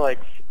 and I feel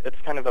like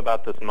it's kind of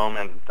about this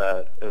moment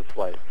that is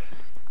like,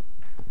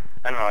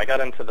 I don't know. I got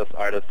into this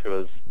artist who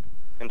was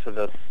into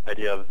this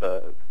idea of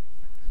the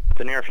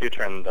near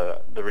future and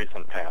the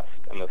recent past,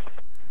 and this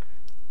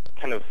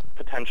kind of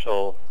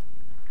potential,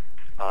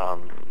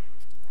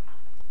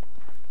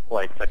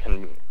 like that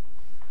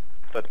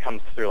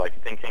comes through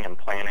like thinking and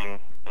planning,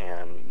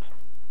 and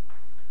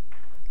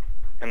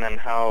then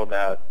how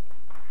that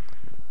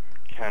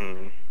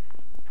can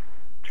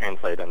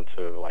translate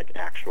into like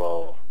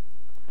actual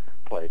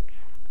like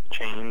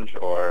change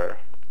or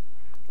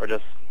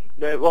just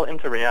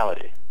into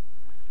reality,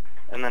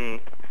 and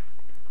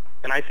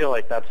I feel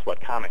like that's what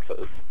comics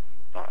is.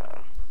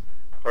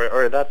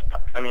 Or that's,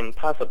 I mean,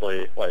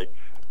 possibly, like,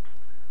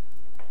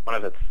 one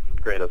of its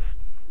greatest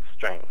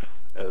strengths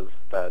is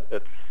that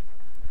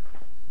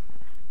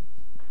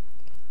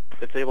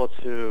it's able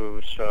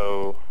to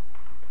show,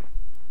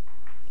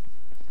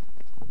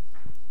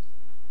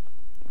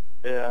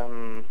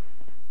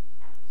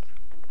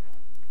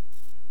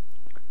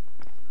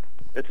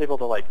 it's able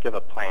to, like, give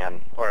a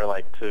plan, or,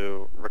 like,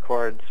 to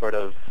record sort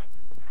of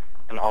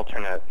an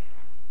alternate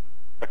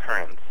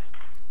occurrence,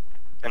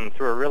 and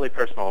through a really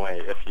personal way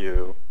if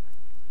you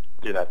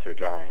do that through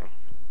drawing.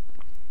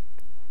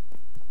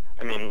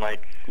 I mean,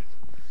 like,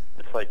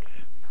 it's like,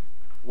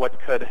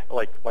 what could,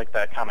 like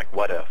that comic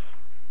What If,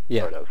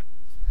 sort of.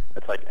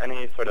 It's like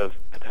any sort of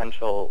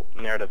potential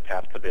narrative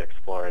path could be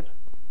explored.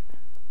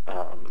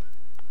 And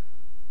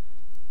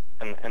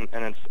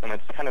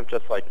it's kind of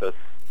just like this,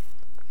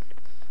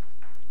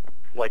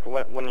 like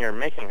when you're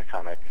making a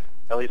comic,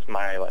 at least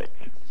my, like,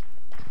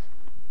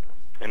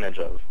 image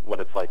of what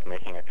it's like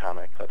making a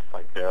comic that's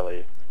like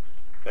barely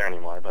there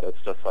anymore, but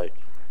it's just like,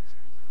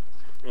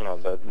 you know,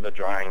 the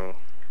drawing,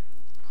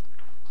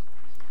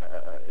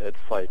 it's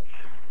like,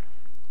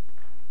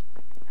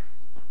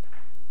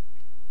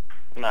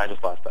 no, I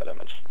just lost that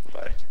image,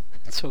 sorry.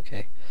 It's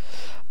okay.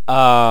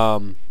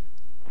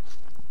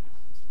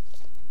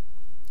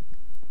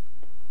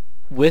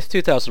 With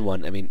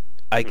 2001, I mean,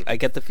 I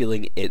get the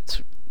feeling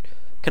it's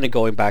kind of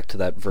going back to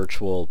that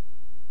virtual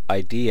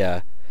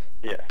idea.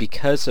 Yeah.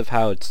 Because of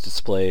how it's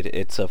displayed,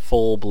 it's a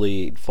full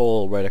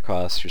right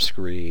across your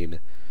screen,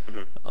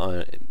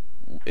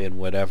 in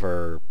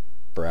whatever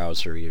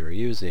browser you're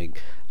using.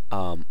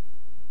 And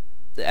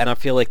I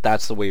feel like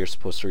that's the way you're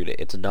supposed to read it.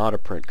 It's not a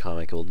print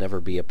comic. It will never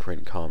be a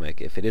print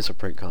comic. If it is a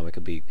print comic,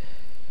 it'll be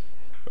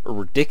a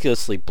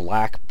ridiculously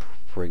black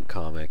print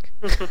comic.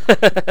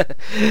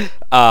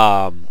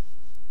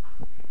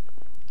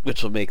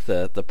 Which will make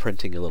the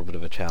printing a little bit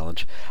of a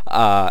challenge.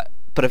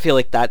 But I feel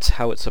like that's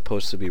how it's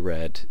supposed to be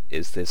read,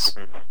 is this,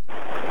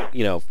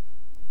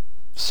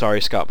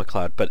 sorry Scott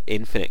McCloud, but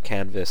infinite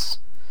canvas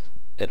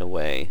in a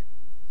way.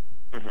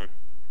 Mm-hmm.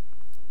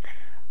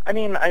 I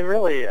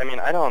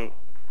don't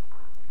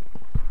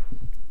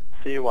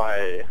see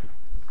why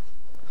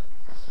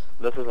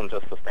this isn't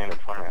just the standard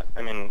format.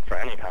 For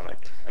any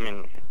comic.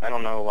 I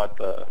don't know what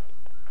the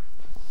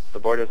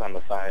borders on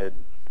the side,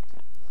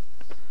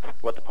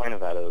 what the point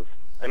of that is.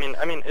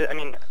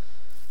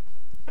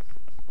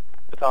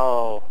 It's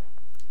all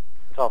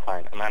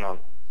fine, and I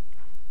don't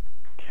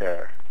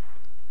care.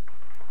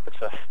 It's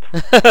just,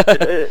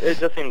 it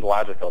just seemed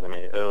logical to me.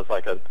 It was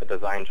like a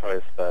design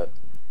choice that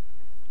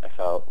I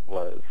felt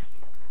was,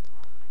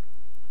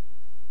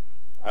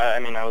 I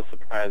was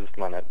surprised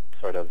when it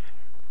sort of,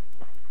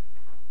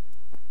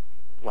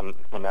 when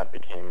that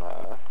became,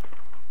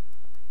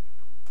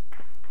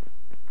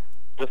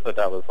 just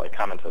that was like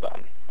commented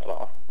on at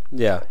all.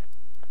 Yeah.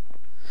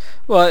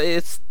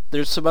 Well,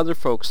 there's some other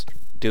folks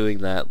doing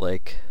that,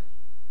 like,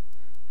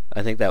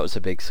 I think that was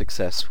a big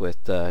success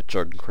with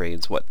Jordan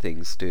Crane's What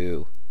Things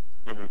Do.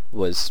 Mm-hmm.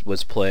 was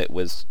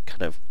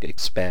kind of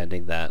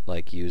expanding that,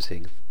 like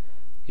using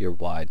your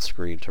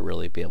widescreen to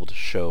really be able to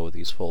show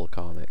these full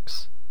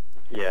comics.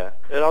 Yeah,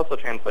 it also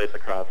translates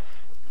across,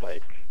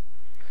 like,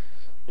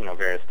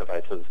 various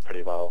devices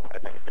pretty well, I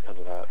think, because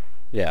of that.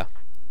 Yeah.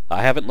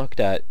 I haven't looked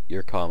at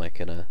your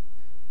comic in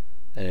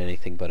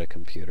anything but a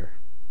computer.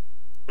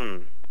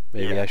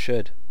 Maybe I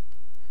should.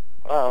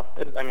 Well,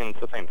 it's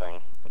the same thing.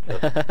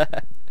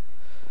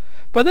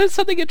 But there's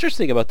something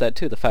interesting about that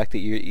too, the fact that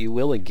you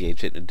will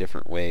engage it in a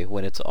different way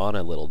when it's on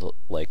a little,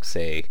 like,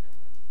 say,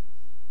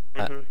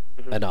 an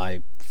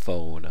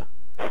iPhone.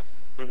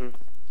 Mm-hmm.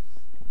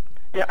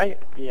 Yeah.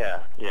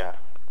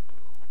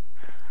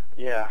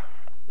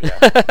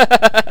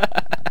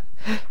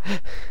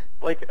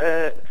 Like,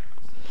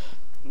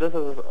 this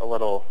is a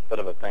little bit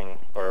of a thing,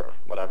 or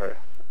whatever,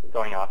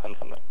 going off on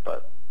something,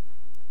 but,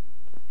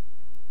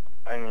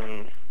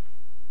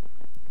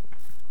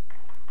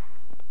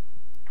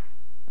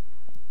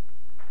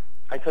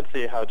 I could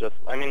see how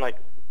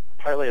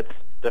partly it's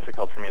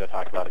difficult for me to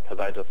talk about it because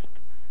I just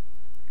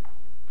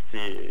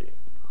see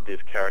these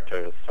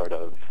characters sort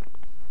of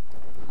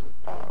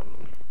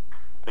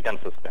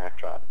against this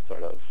backdrop,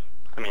 sort of.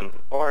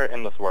 Or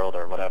in this world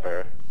or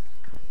whatever.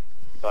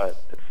 But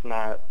it's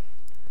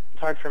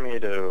hard for me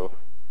to,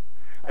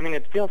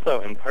 it feels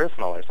so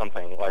impersonal or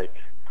something, like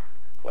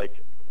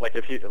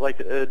if you,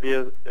 it'd be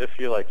if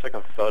you, took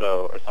a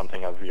photo or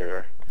something of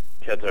your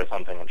kids or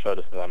something and showed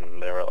it to them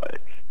and they were,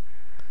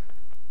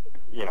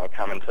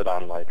 commented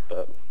on,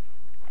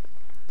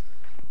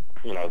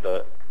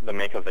 the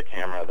make of the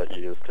camera that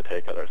you used to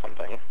take it or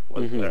something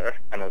was there.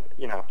 And,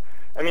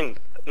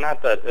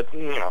 not that it's,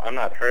 I'm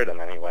not hurt in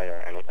any way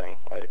or anything,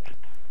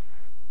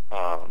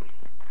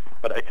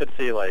 but I could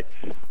see,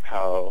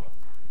 how,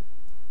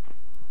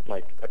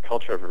 a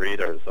culture of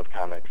readers of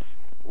comics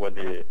would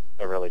be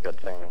a really good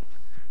thing,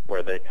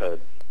 where they could,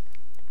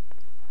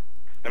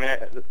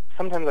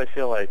 sometimes I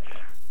feel like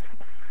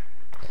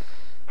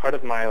part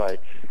of my,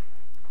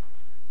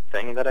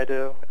 thing that I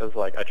do is,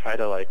 I try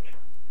to,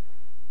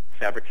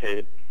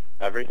 fabricate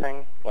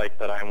everything,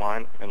 that I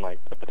want and,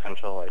 the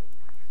potential, in,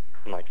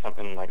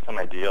 something, some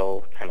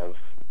ideal kind of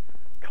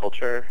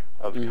culture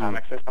of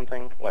comics or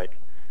something. I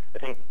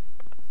think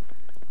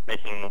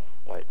making,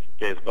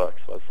 Gay's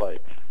books was,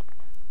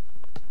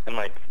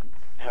 and,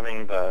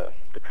 having the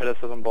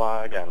criticism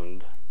blog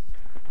and,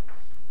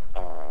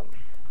 I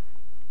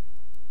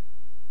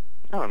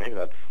don't know, maybe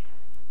that's,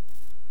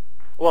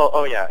 well,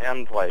 oh yeah,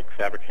 and,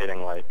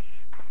 fabricating,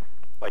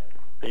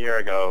 a year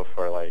ago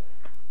for,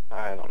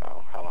 I don't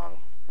know how long,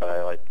 but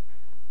I,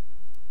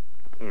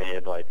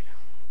 made,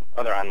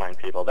 other online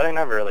people that I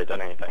never really did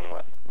anything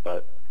with,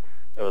 but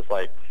it was,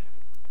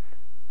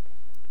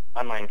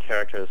 online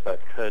characters that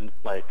could,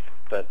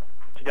 that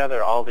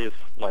together all these,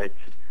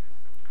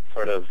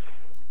 sort of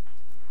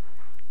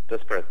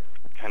disparate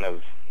kind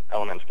of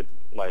elements could,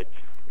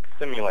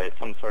 simulate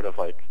some sort of,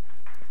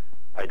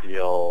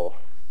 ideal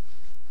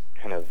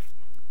kind of,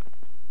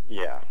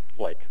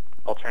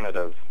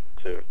 alternative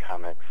to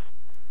comics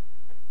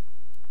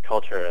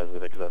culture as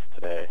it exists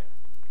today.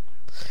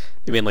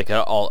 You mean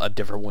a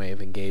different way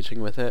of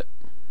engaging with it?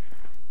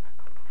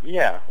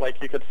 Yeah,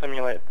 you could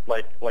simulate,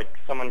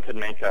 someone could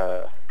make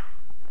a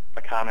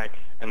comic,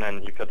 and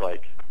then you could,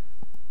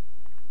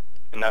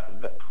 and that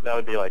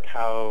would be,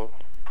 how,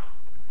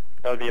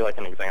 that would be,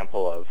 an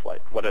example of,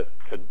 what it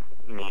could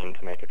mean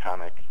to make a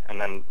comic, and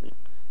then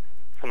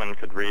someone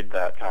could read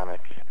that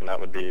comic, and that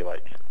would be,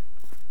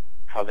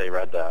 how they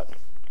read that,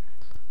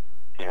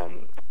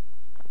 and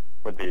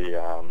would be,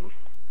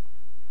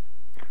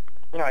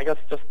 I guess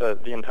just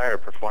the entire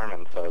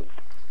performance of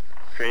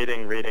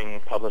creating,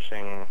 reading,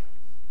 publishing,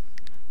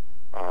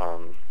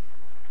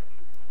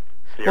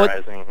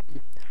 theorizing. Well,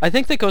 I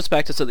think that goes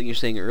back to something you were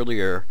saying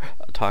earlier,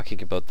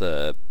 talking about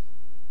the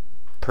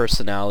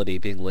personality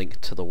being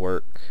linked to the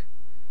work,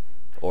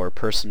 or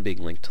person being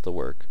linked to the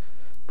work,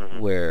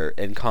 where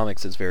in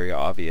comics it's very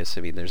obvious.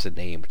 I mean, there's a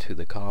name to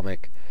the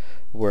comic,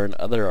 where in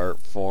other art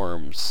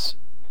forms,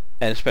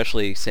 and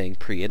especially saying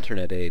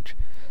pre-internet age,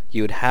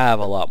 you would have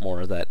a lot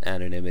more of that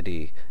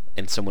anonymity,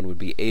 and someone would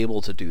be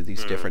able to do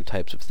these different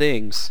types of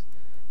things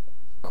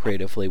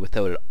creatively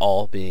without it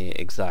all being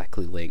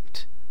exactly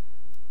linked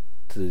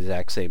to the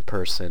exact same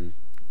person.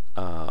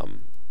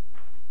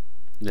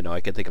 I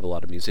can think of a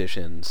lot of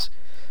musicians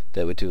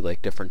that would do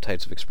like different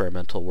types of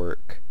experimental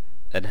work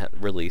and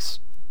release,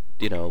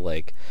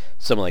 like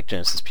someone like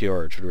Genesis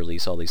P-Orridge would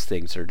release all these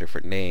things that are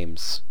different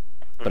names,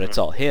 but it's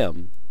all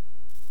him,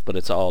 but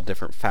it's all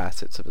different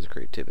facets of his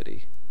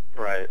creativity.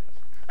 Right.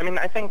 I mean,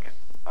 I think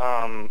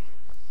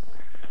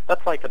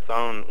that's like its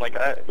own,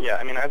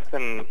 I've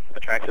been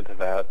attracted to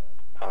that.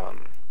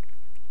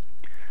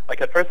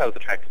 At first I was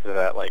attracted to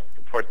that, like,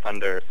 Fort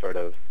Thunder sort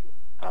of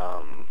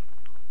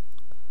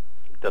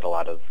did a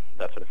lot of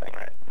that sort of thing,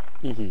 right?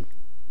 Mm-hmm.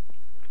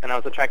 And I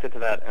was attracted to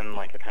that in,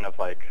 like, a kind of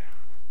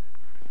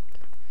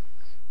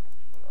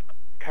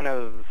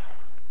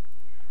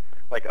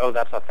oh,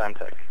 that's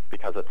authentic,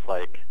 because it's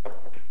like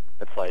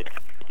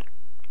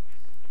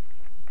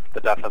the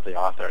death of the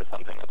author or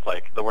something. It's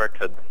like the work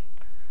could,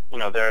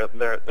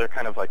 they're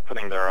kind of like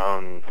putting their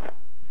own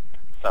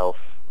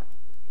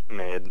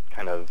self-made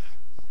kind of,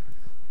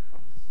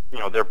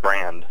 their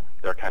brand.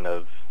 They're kind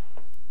of,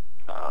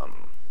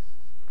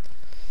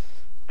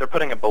 they're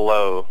putting it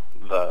below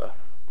the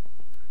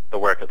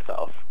work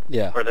itself.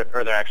 Yeah. Or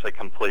they're actually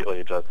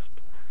completely just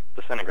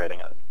disintegrating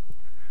it.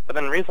 But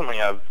then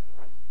recently I've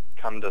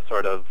come to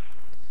sort of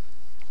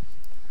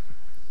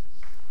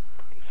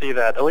see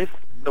that, at least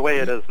the way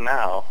it is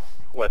now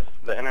with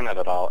the internet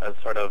at all, as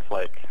sort of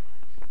like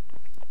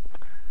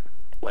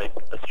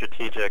a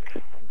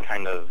strategic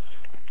kind of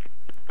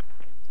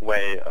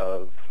way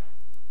of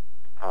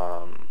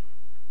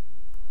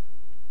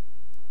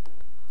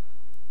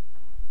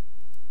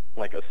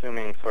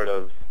assuming sort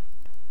of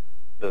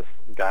this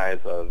guise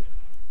of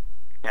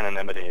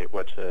anonymity,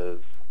 which is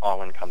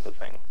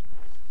all-encompassing.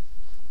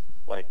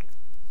 Like,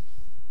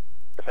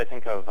 if I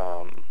think of,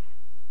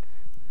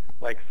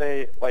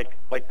 okay,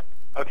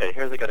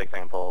 here's a good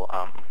example.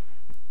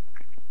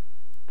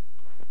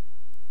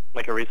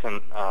 Like a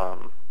recent,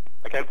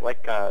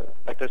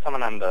 there's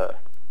someone on the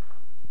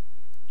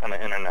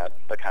internet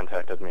that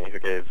contacted me who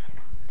gave,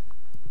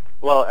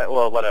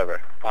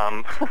 whatever.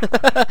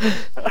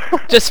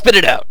 Just spit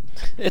it out.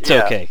 It's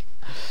okay.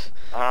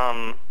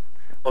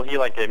 He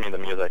gave me the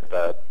music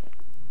that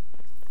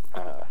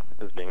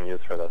is being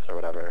used for this or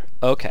whatever.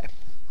 Okay.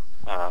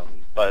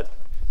 But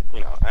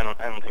I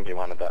don't think he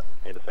wanted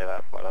me to say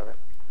that, whatever.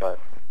 But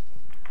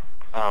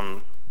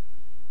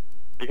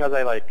because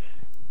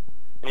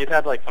and he's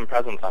had some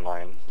presence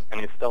online, and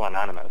he's still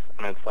anonymous,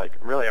 and it's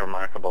really a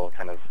remarkable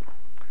kind of,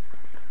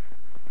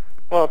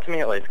 to me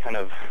at least, kind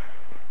of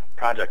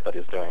project that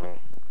he's doing,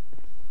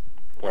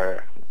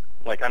 where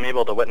I'm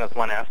able to witness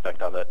one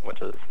aspect of it,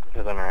 which is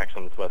his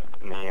interactions with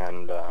me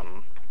and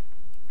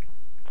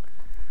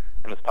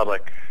his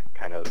public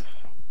kind of,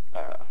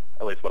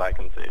 at least what I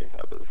can see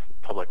of his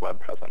public web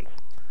presence.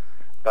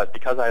 But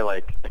because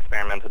I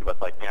experimented with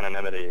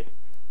anonymity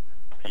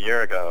a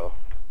year ago,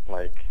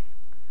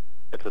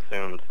 it's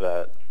assumed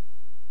that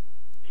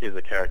he's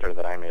a character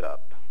that I made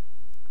up.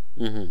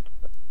 Mm-hmm.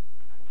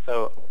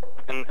 So,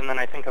 and then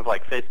I think of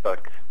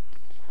Facebook,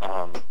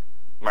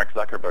 Mark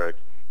Zuckerberg.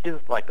 He's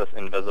this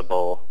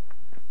invisible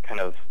kind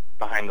of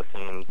behind the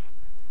scenes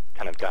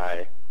kind of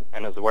guy,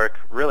 and his work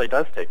really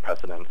does take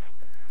precedence.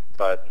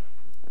 But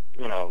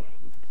in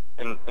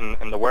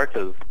the work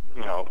is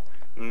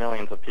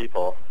millions of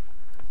people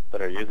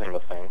that are using the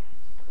thing,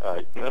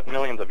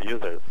 millions of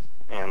users,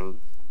 and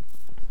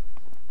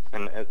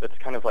it's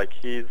kind of like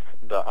he's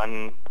the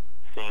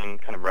unseen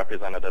kind of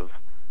representative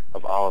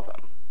of all of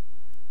them.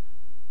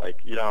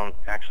 You don't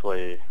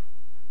actually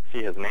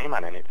see his name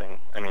on anything.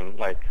 I mean,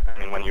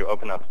 when you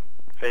open up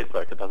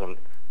Facebook, it doesn't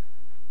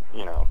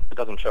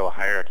show a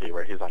hierarchy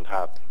where he's on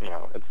top. I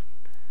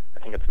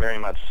think it's very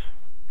much,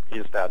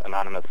 he's that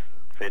anonymous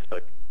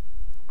Facebook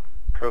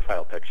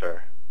profile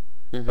picture,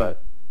 mm-hmm.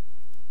 but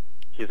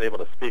he's able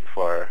to speak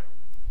for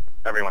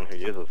everyone who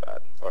uses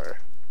that, or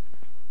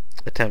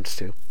attempts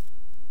to.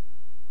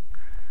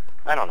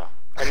 I don't know.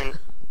 I mean,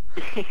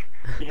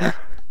 yeah.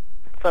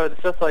 So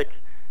it's just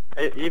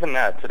even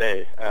that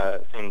today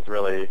seems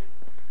really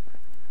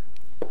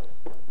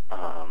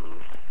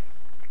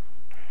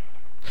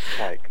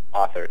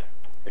authored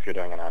if you're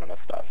doing anonymous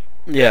stuff.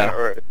 Yeah.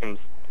 Or it seems,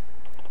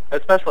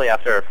 especially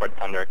after Fort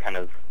Thunder kind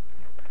of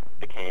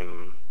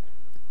became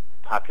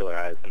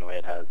popularized in the way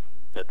it has.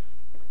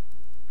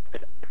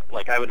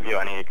 I would view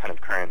any kind of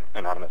current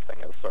anonymous thing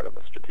as sort of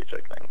a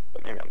strategic thing,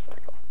 but maybe I'm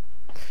cynical.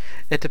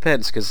 It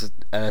depends, because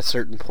at a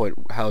certain point,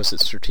 how is it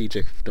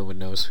strategic if no one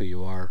knows who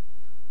you are?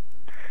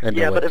 And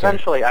Yeah, no but one cared.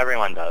 eventually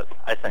everyone does,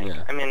 I think.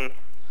 Yeah. I mean,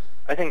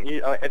 I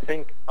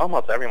think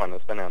almost everyone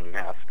has been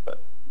unmasked,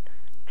 but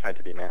tried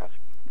to be masked.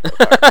 So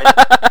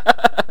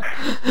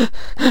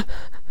far.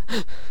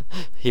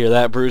 Hear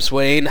that, Bruce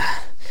Wayne?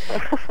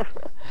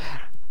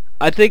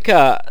 I think,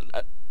 BJ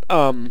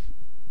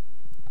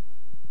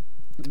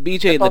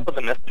It's and also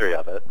the mystery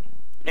of it,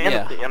 and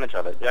Yeah. it's the image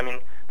of it. I mean,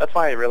 that's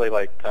why I really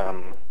liked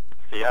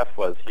CF,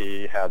 was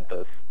he had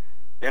this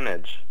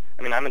image.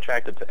 I mean, I'm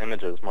attracted to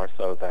images more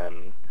so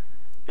than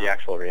the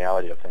actual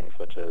reality of things,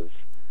 which is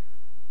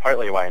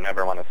partly why I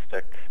never want to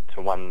stick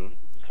to one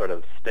sort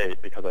of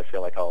state, because I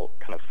feel like I'll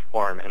kind of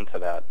form into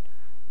that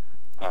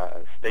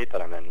state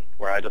that I'm in,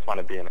 where I just want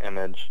to be an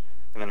image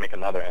and then make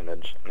another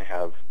image and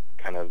have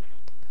kind of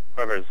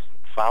whoever's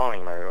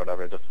following me or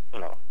whatever, just,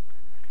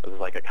 this is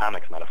like a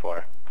comics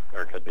metaphor,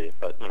 or it could be,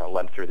 but,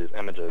 led through these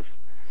images.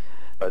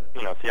 But,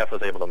 CF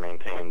was able to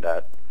maintain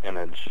that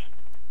image,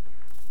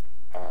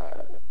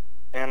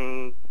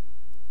 and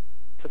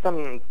to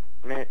some,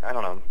 I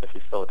don't know if he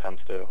still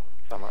attempts to,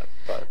 somewhat,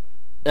 but...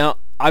 Now,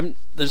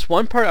 there's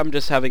one part I'm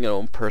just having an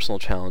own personal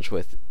challenge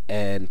with,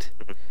 and,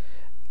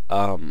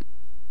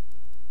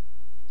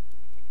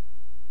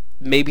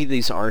 maybe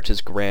these aren't as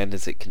grand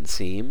as it can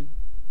seem.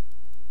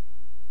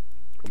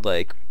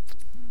 Like...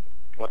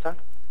 What's that?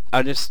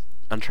 I'm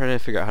trying to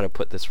figure out how to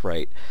put this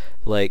right.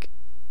 Like,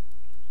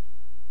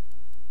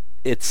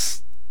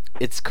 it's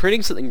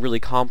creating something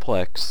really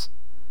complex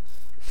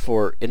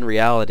for, in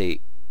reality,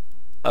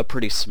 a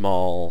pretty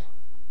small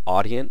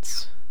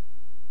audience.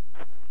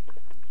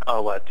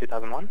 Oh, what,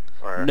 2001?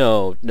 Or...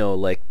 No,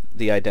 like,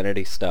 the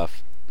identity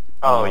stuff.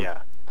 Oh, yeah.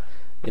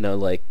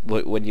 Like,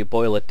 when you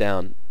boil it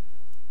down,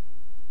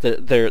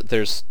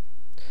 there's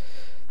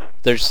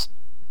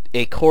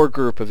a core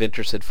group of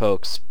interested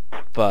folks,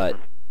 but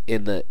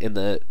in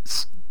the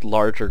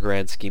larger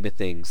grand scheme of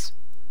things,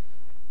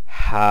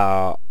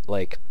 how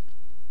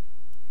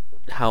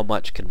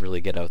much can really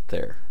get out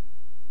there,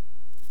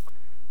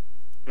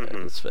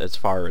 as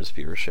far as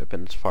viewership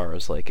and as far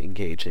as like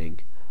engaging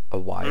a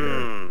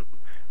wider.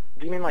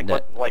 Do you mean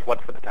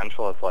what's the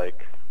potential of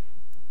like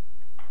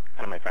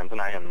kind of my friends and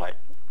I, and like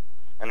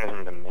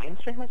anything the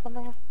mainstream or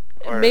something?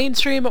 Or...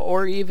 Mainstream,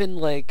 or even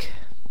like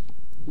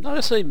not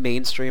necessarily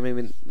mainstream. I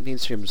mean,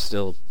 mainstream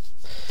still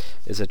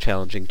is a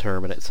challenging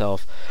term in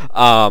itself.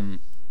 Or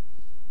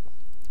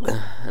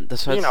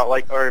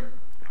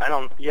I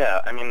don't. Yeah,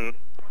 I mean,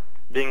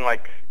 being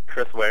like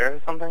Chris Ware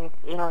or something.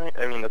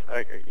 I mean,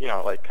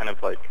 like kind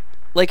of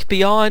like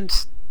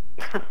beyond,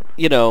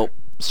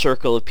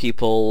 circle of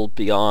people,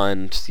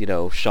 beyond,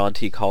 Sean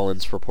T.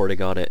 Collins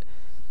reporting on it.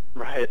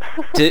 Right.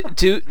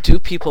 do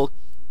people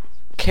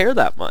care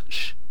that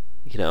much?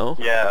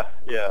 Yeah.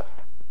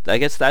 I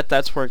guess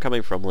that's where I'm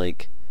coming from.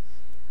 Like,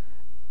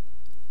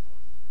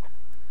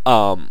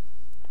 in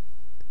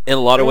a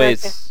lot of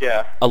ways,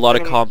 a lot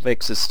of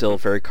comics is still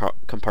very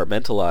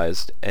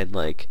compartmentalized, and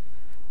like,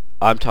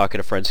 I'm talking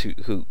to friends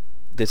who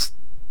this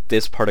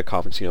part of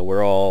comics,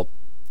 we're all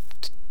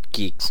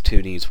geeks,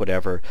 toonies,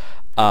 whatever,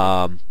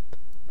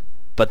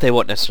 but they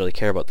won't necessarily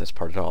care about this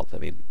part at all. I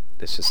mean,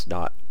 it's just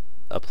not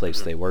a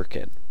place they work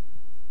in.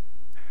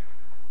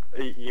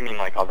 You mean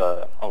like all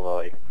the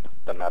like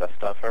the meta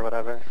stuff or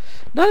whatever?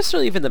 Not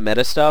necessarily even the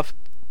meta stuff.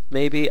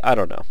 Maybe, I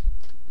don't know.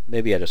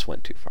 Maybe I just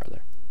went too far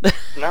there.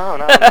 No.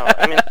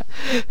 I mean,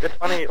 it's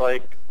funny.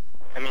 Like,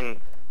 I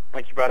mean,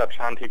 like you brought up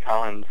Sean T.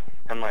 Collins,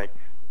 and like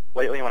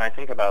lately when I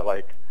think about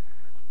like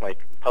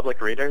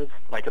public readers,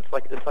 like it's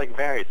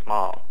very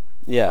small.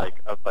 Yeah.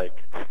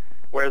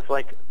 Whereas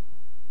like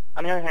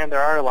on the other hand,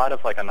 there are a lot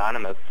of like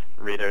anonymous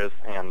readers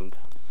and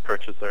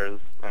purchasers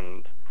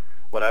and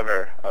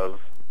whatever of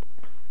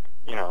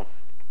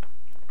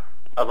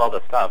of all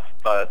this stuff,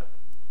 but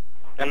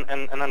and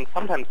then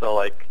sometimes they'll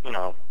like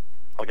I'll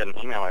get an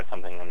email or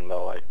something and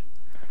they'll like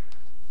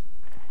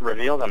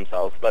reveal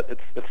themselves, but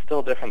it's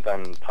still different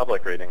than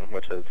public reading,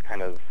 which is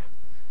kind of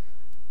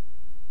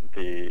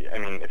I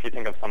mean, if you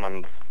think of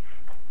someone's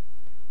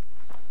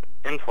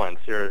influence,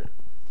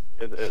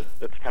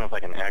 it's kind of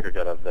like an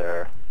aggregate of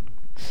their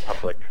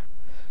public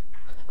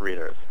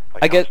readers.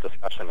 Like how much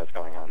discussion is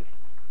going on.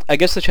 I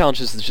guess the challenge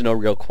is there's no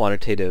real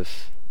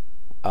quantitative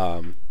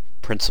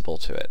principle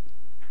to it.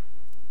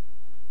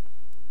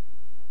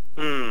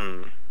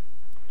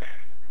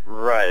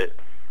 Right.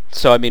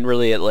 So I mean,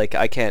 really,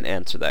 I can't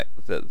answer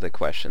the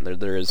question.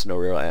 There is no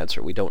real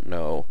answer. We don't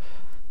know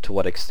to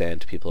what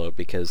extent people are,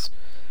 because.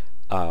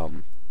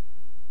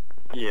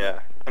 Yeah,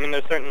 I mean,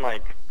 there's certain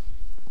like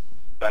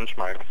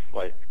benchmarks,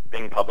 like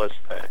being published,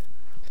 say.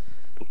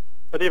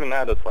 But even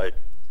that is like,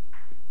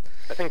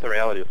 I think the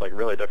reality is like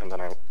really different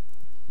than I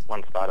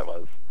once thought it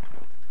was.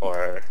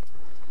 Or,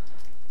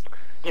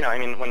 I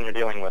mean, when you're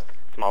dealing with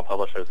small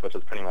publishers, which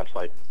is pretty much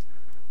like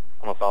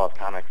almost all of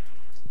comics.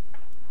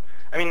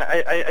 I mean,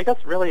 I guess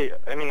really,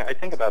 I mean, I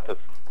think about this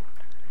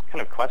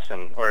kind of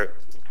question, or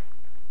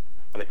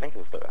what I think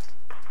is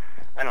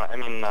I don't know, I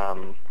mean,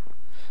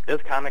 is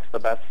comics the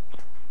best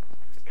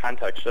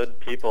context? Should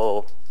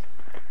people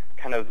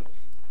kind of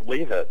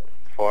leave it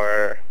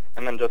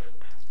and then just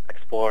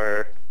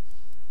explore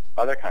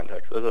other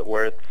contexts? Is it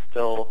worth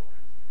still,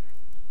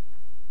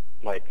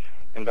 like,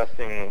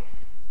 investing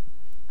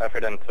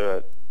effort into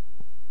it,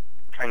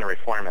 trying to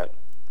reform it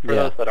for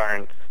those that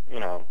aren't,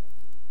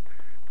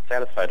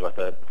 satisfied with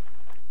it?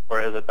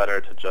 Or is it better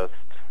to just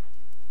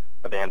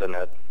abandon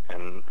it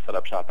and set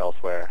up shop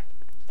elsewhere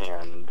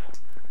and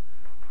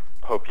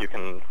hope you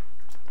can,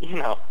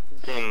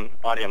 gain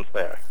audience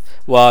there?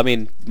 Well, I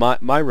mean,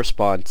 my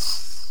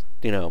response,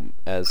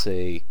 as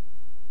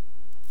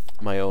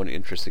my own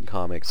interest in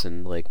comics,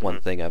 and like one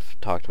thing I've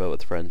talked about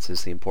with friends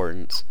is the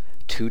importance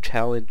to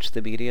challenge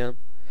the medium.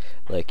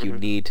 Like you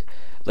need,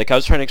 like I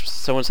was trying to,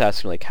 someone's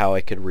asking like how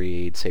I could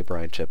read, say,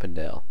 Brian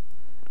Chippendale,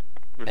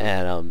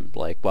 and I'm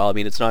like, well, I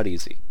mean, it's not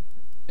easy,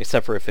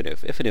 except for If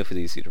Anuf is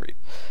easy to read,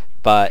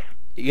 but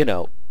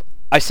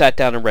I sat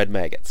down and read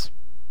Maggots.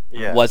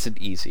 Yeah. Wasn't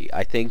easy.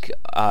 I think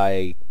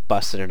I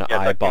busted an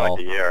eyeball. It took me like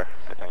a year,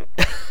 I think.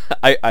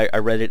 I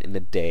read it in a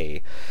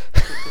day.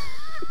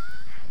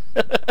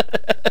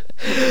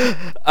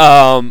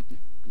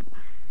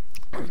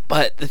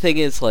 But the thing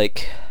is,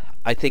 like,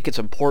 I think it's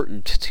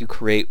important to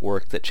create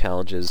work that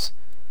challenges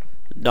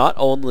not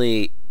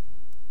only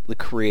the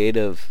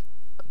creative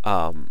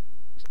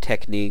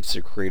techniques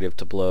or creative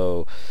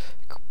tableau,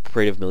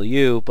 creative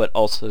milieu, but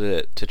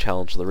also to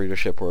challenge the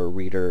readership, where a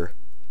reader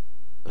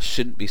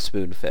shouldn't be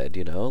spoon-fed,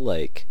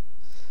 like,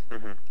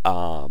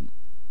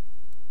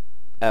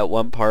 at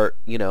one part,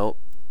 and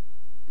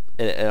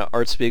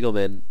Art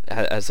Spiegelman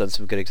has done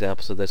some good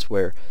examples of this,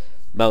 where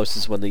Mouse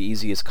is one of the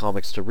easiest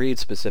comics to read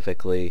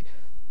specifically,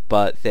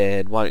 but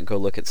then why don't you go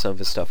look at some of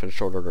his stuff in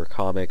Short Order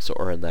Comics,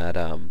 or in that,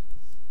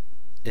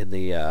 in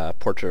the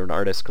Portrait of an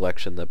Artist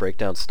collection, the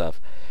Breakdown stuff,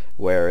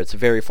 where it's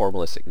very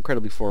formalistic,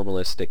 incredibly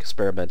formalistic,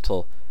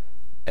 experimental,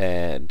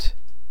 and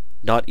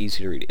not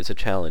easy to read. It's a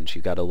challenge.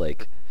 You gotta,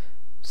 like,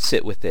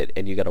 sit with it,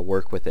 and you gotta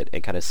work with it,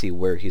 and kind of see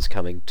where he's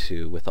coming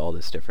to with all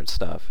this different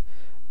stuff.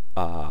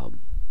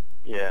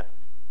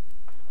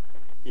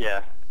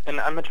 Yeah, and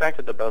I'm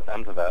attracted to both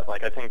ends of it.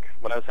 Like, I think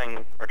what I was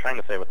saying, or trying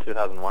to say with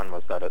 2001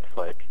 was that it's,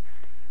 like,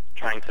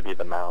 trying to be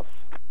the Mouse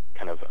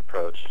kind of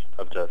approach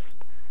of just,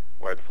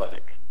 where it's,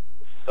 like,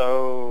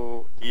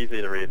 so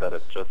easy to read that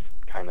it's just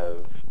kind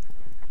of,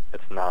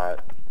 it's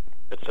not,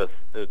 it's just,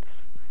 it's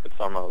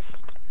almost,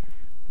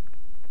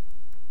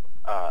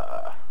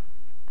 I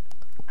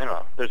don't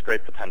know, there's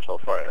great potential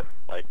for it,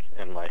 like,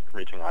 in, like,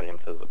 reaching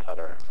audiences, et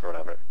cetera, or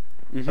whatever.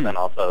 But then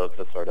also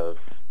the sort of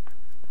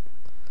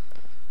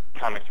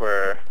comics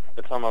where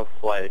it's almost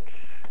like,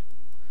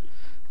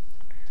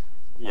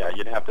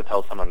 you'd have to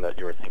tell someone that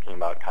you were thinking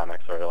about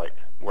comics or, like,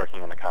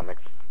 working in a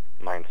comics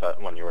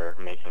mindset when you were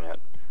making it,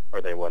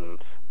 or they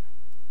wouldn't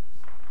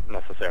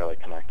necessarily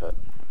connect it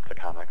to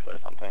comics or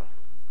something.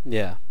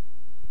 Yeah.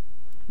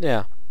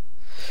 I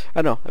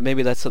don't know.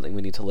 Maybe that's something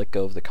we need to let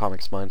go of, the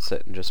comics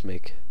mindset, and just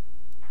make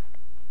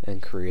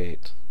and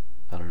create.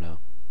 I don't know.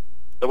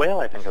 The Whale,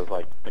 I think, is,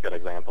 like, a good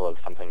example of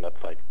something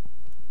that's, like,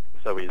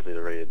 so easy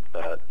to read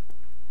that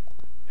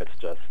it's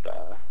just,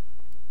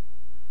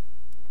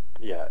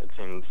 it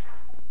seems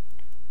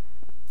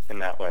in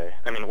that way.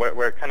 I mean,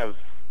 where it kind of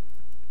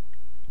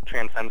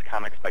transcends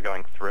comics by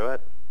going through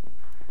it,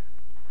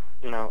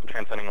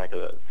 transcending, like,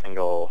 a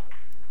single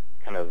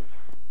kind of,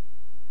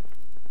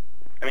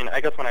 I mean, I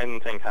guess when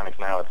I'm saying comics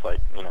now, it's like,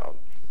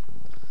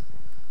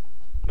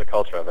 the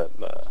culture of it,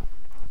 the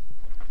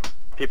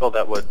people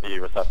that would be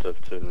receptive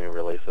to new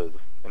releases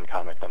in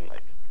comics and,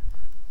 like,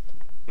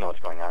 know what's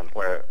going on.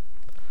 Where,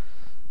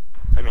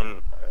 I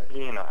mean,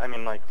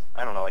 like,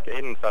 I don't know, like,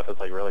 Aiden stuff is,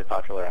 like, really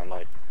popular on,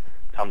 like,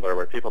 Tumblr,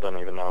 where people don't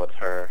even know it's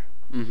her,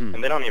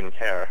 and they don't even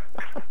care,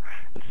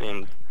 it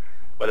seems.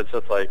 But it's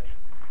just, like,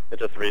 it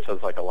just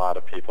reaches, like, a lot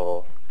of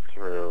people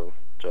through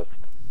just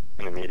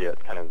an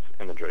immediate kind of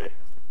imagery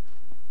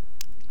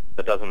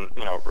that doesn't,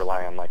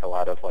 rely on, like, a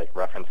lot of, like,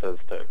 references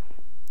to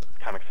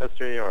comics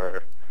history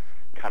or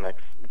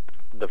comics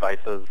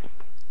devices.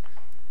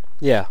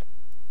 Yeah,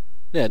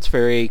 it's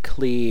very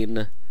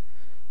clean.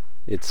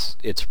 It's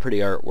pretty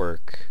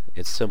artwork.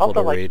 It's simple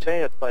also, to like, read.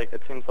 Today, it's like,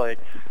 it seems like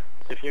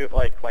if you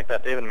like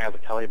that David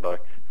Mazzucchelli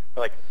book,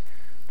 like,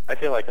 I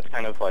feel like it's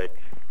kind of like,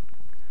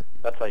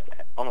 that's like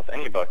almost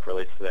any book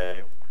released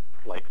today,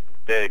 like,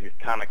 big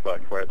comic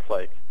book, where it's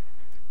like,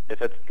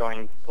 if it's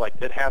going, like,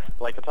 it has,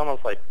 like, it's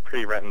almost like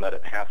pre-written that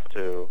it has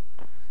to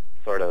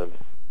sort of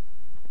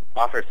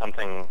offer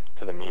something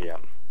to the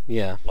medium.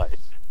 Yeah. Like,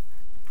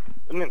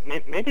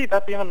 maybe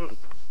that's even,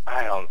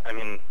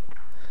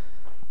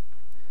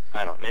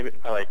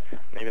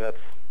 maybe that's...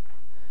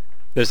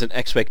 There's an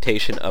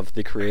expectation of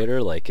the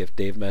creator, like, if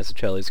Dave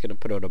Mazzucchelli's going to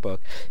put out a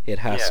book, it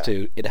has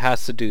to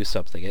do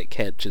something. It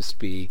can't just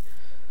be,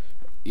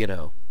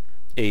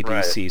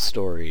 ABC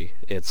story.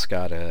 It's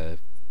gotta...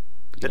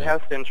 It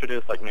has to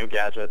introduce, like, new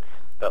gadgets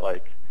that,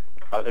 like,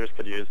 others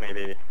could use,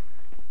 maybe,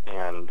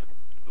 and,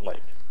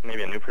 like,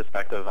 maybe a new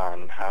perspective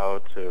on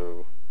how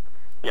to,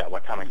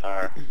 what comics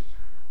are.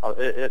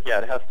 It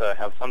has to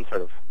have some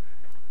sort of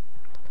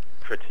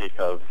critique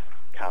of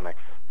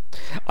comics.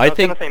 I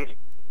think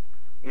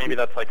maybe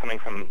that's, like, coming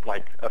from,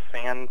 like, a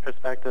fan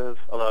perspective,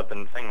 although I've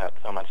been saying that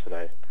so much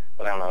today.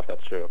 but I don't know if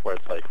that's true, where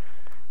it's like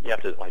you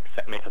have to like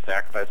make a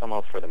sacrifice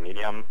almost for the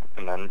medium,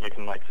 and then you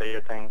can like say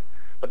your thing.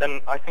 But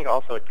then I think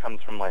also it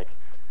comes from like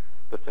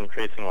this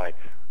increasing like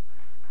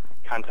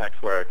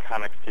context where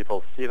comics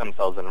people see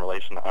themselves in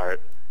relation to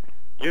art,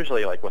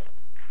 usually like with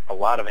a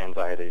lot of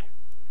anxiety,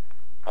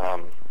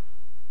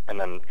 and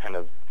then kind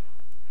of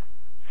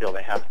feel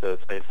they have to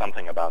say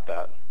something about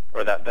that,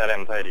 or that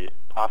anxiety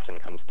often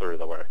comes through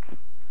the work.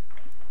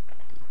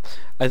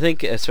 I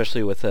think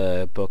especially with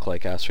a book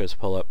like Astro's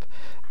Pull-Up,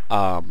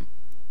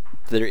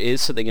 there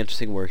is something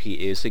interesting where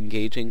he is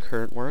engaging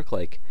current work.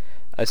 Like,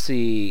 I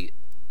see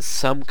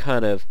some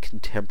kind of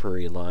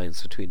contemporary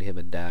lines between him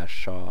and Dash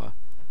Shaw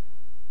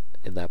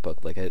in that book.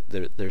 Like,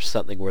 there's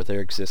something where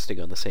they're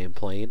existing on the same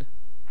plane.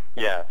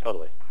 Yeah,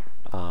 totally.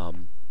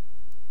 And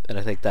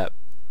I think that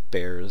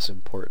bears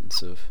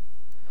importance of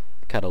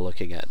kind of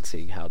looking at and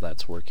seeing how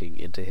that's working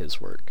into his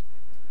work.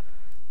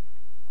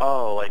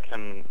 Oh, like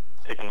him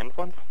taking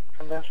influence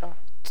from Dash Shaw?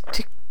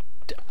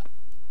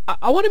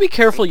 I want to be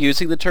careful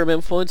using the term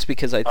influence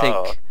because I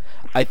think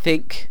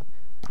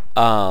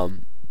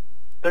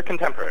they're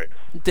contemporaries.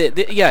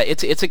 Yeah,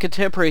 it's a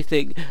contemporary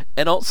thing,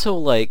 and also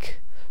like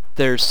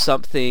there's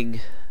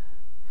something.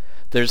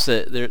 There's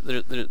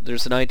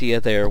an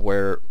idea there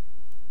where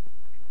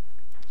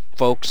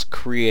folks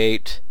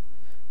create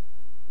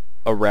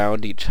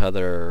around each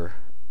other,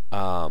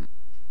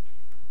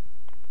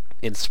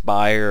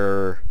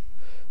 inspire,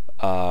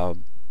 but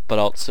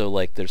also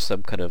like there's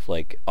some kind of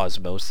like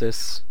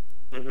osmosis.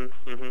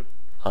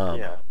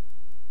 Yeah.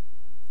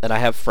 And I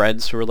have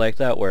friends who are like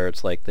that, where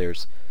it's like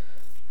there's,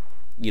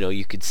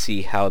 you could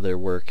see how their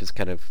work is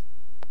kind of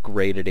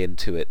graded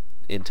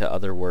into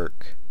other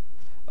work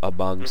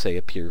among, say,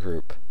 a peer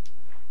group.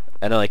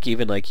 And like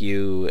even like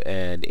you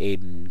and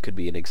Aiden could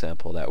be an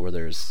example of that, where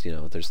there's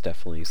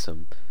definitely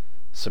some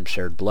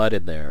shared blood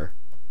in there,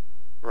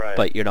 right?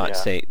 But you're not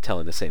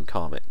telling the same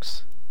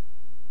comics.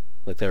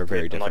 Like they're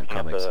very different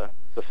comics.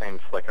 The same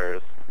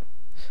flickers.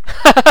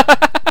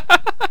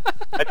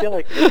 I feel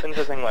like it's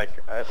interesting. I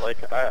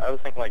was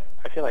thinking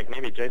I feel like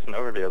maybe Jason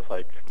Overby is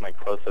like my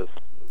closest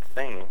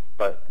thing,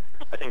 but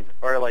I think,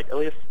 or like at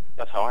least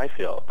that's how I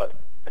feel. But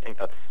I think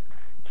it's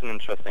an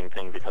interesting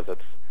thing because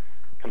it's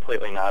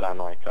completely not on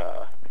like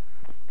a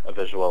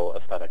visual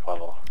aesthetic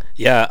level.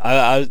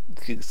 Yeah,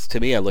 to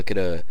me, I look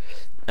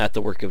at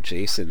the work of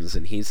Jason's,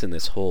 and he's in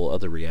this whole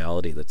other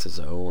reality that's his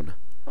own.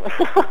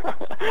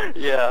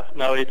 Yeah,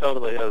 no, he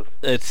totally is.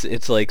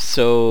 It's like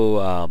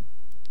so.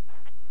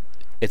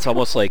 It's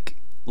almost like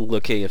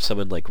looking if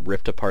someone like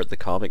ripped apart the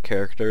comic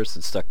characters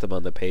and stuck them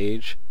on the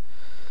page.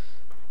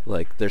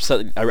 Like there's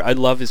something. I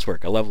love his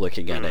work. I love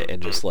looking at it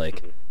and just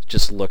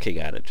looking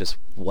at it. Just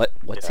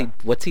what's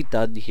he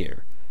done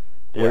here?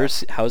 Yeah.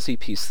 How's he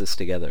pieced this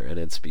together? And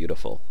it's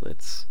beautiful.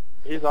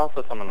 He's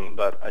also someone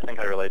that I think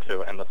I relate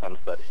to in the sense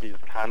that he's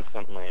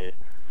constantly,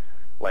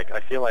 I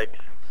feel like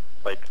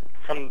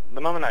from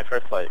the moment I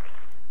first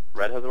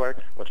read his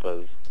work, which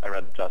was I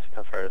read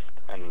Jessica first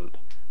and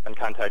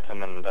contacted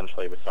him, and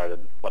eventually we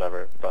started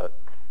whatever. But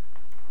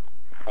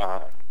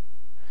I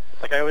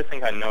always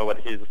think I know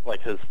what his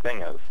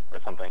thing is or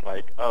something.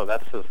 Oh,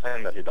 that's his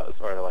thing that he does,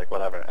 or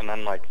whatever. And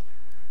then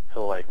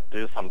he'll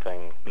do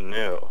something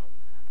new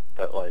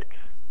that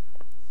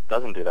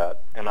doesn't do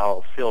that, and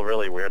I'll feel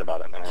really weird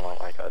about it, and I won't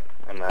like it.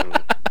 And then,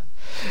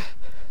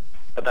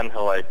 but then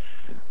he'll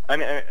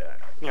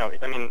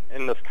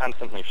in this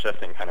constantly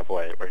shifting kind of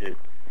way, where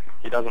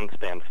he doesn't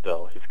stand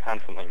still. He's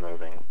constantly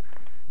moving.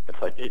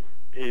 It's like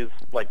he's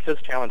his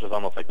challenge is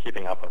almost like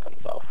keeping up with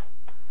himself.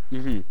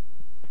 Mm-hmm.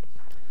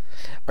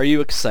 Are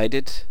you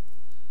excited?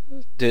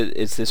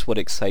 Is this what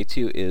excites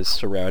you? Is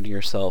surrounding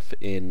yourself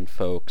in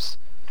folks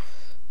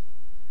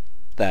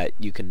that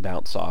you can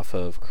bounce off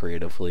of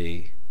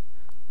creatively,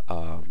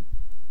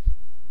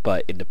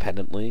 but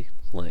independently?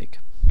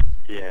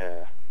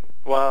 Yeah.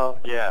 Well,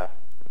 yeah.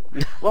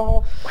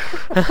 Well,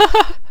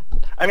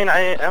 I mean, I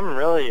am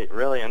really,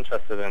 really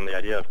interested in the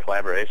idea of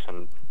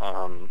collaboration.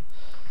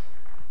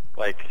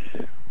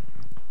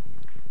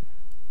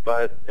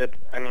 But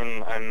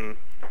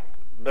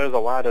there's a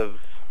lot of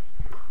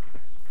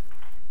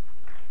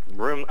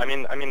room.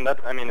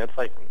 It's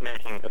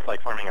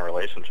like forming a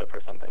relationship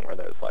or something where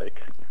there's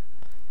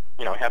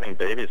having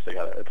babies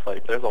together. It's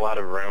there's a lot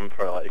of room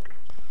for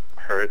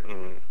hurt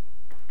and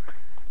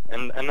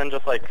then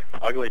just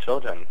ugly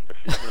children, if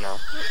you know.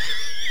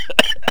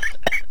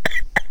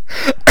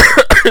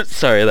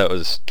 Sorry, that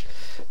was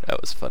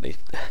funny.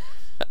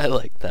 I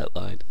like that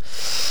line.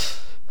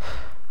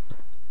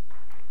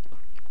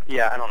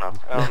 Yeah, I don't know.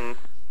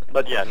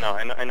 But yeah, no,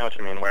 I know what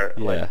you mean. Where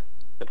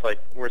it's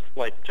we're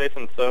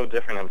Jason's so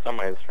different in some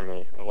ways from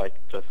me,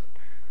 just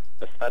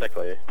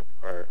aesthetically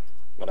or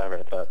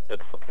whatever.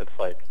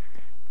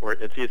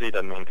 It's easy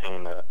to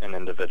maintain an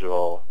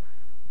individual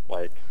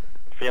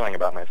feeling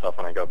about myself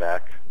when I go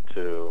back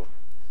to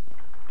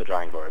the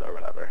drawing board or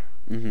whatever.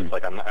 Mm-hmm. It's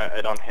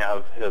I don't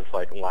have his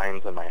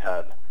lines in my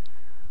head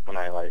when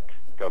I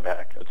go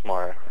back. It's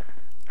more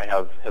I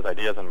have his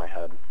ideas in my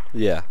head.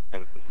 Yeah.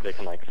 And they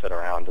can sit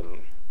around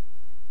and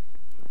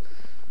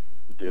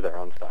do their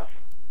own stuff.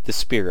 The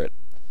spirit.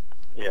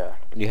 Yeah.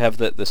 You have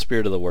the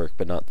spirit of the work,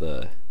 but not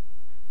the...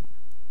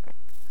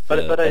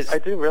 But I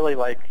do really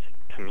like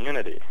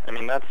community. I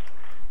mean, that's...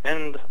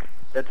 And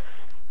it's...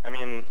 I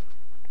mean...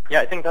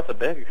 Yeah, I think that's a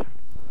big...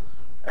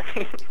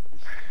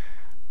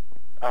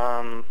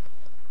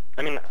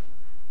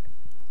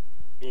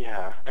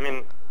 Yeah. I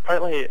mean,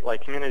 partly,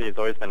 like, community has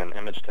always been an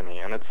image to me,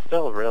 and it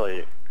still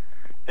really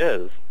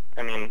is.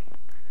 I mean,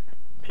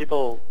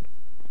 people,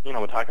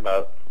 would talk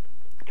about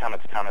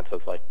Comets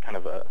as, like, kind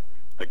of a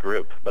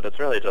group, but it's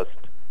really just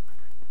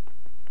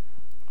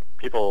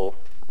people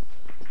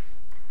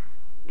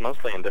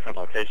mostly in different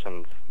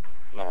locations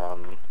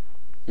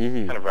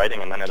kind of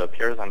writing, and then it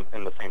appears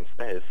in the same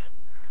space,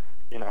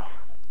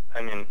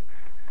 I mean,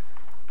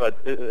 but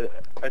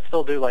I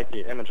still do like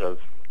the image of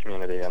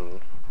community, and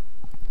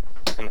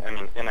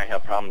I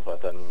have problems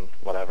with it and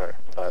whatever,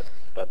 but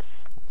that's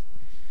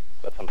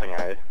something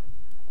I...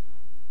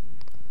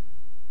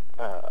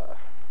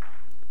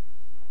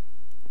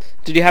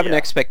 Did you have an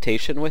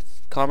expectation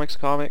with comics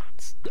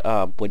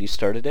when you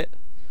started it?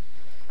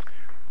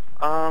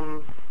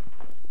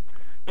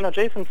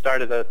 Jason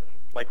started it,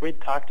 like,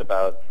 we'd talked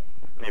about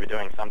maybe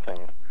doing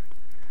something,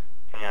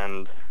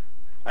 and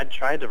I'd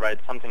tried to write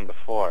something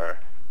before,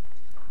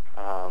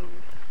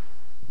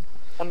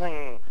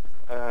 something,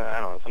 I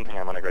don't know, something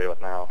I wouldn't agree with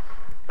now,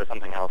 or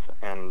something else,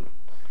 and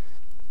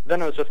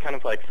then it was just kind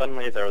of like,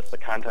 suddenly there was the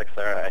context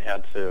there, I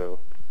had to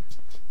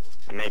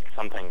make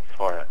something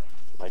for it,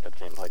 like, it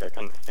seemed like I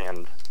couldn't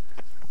stand,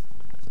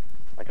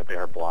 like, a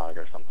bare blog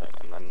or something,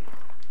 and then,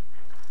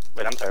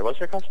 wait, I'm sorry, what's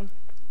your question?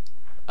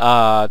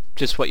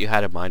 Just what you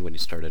had in mind when you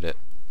started it.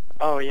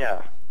 Oh,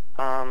 yeah.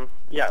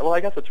 Yeah, well,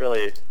 I guess it's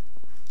really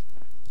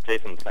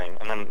Jason's thing,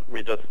 and then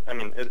we just,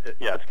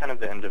 it's kind of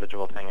the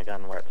individual thing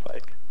again, where it's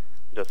like,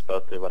 just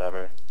both do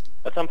whatever.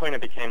 At some point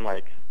it became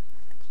like,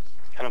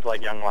 kind of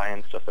like Young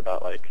Lions, just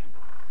about like,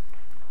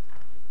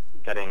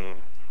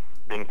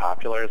 being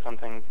popular or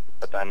something,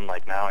 but then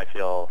like now I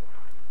feel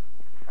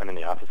I'm in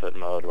the opposite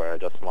mode where I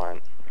just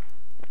want,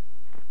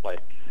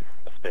 like,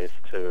 a space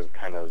to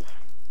kind of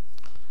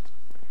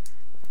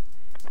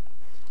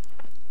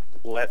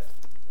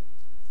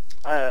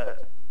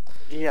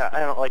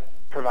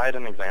provide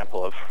an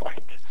example of,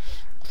 like,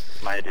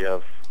 my idea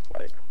of,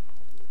 like,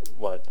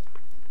 what...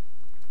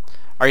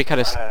 Are you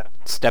kind of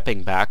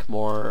stepping back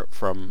more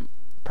from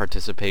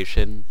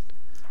participation?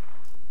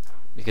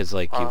 Because,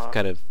 like, you've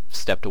kind of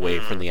stepped away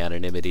from the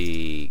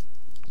anonymity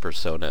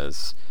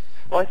personas.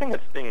 Well, I think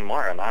it's being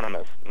more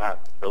anonymous,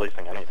 not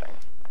releasing anything.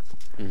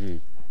 Mm-hmm.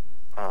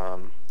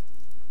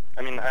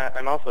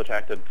 I'm also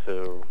attracted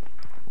to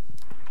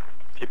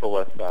people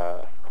with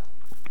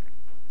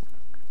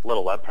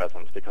little web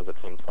presence, because it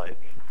seems like,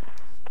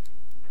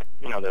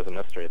 there's a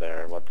mystery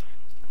there. What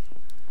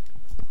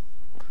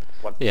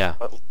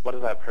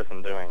is that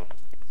person doing?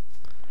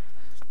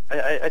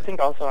 I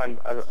think also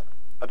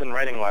I've been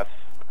writing less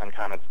on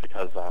Comets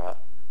because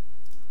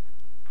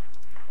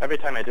every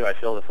time I do, I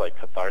feel this, like,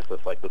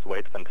 catharsis, like this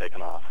weight's been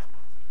taken off,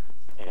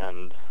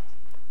 and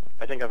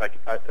I think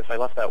if I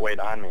left that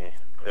weight on me,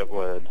 it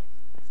would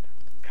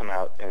come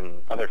out in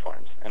other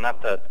forms. And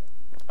not that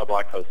a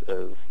blog post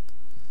is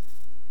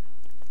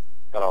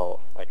at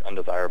all, like,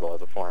 undesirable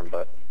as a form,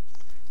 but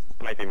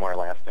it might be more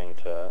lasting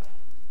to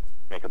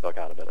make a book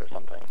out of it or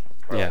something.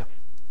 Or, yeah.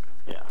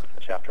 Yeah,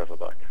 a chapter of a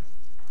book.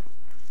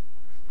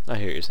 I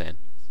hear what you're saying.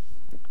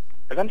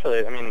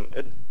 Eventually,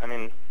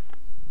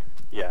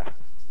 yeah.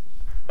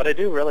 But I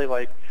do really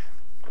like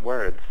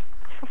words.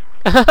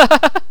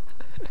 I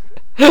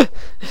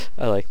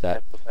like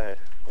that. I have to say,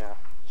 yeah.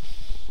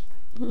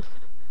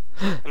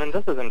 And then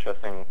this is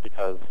interesting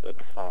because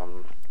it's,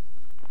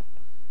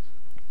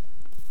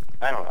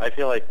 I don't know, I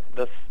feel like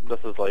this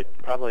is, like,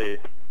 probably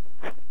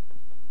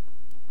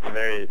a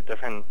very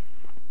different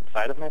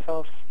side of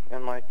myself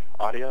in, like,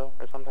 audio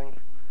or something.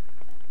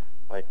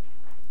 Like,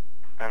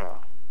 I don't know.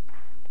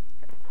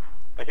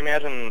 Like,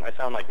 imagine I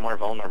sound, like, more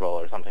vulnerable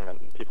or something than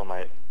people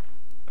might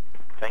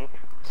think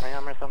I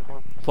am or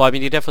something. Well,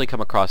 you definitely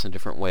come across in a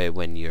different way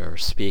when you're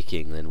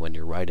speaking than when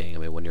you're writing.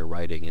 when you're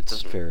writing,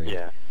 it's very,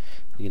 yeah.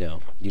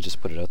 You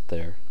just put it out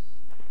there.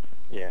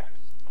 Yeah.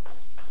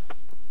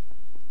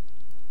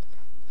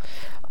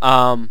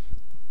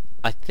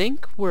 I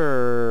think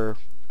we're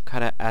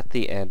kind of at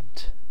the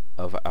end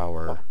of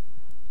our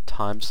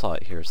time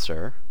slot here,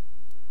 sir.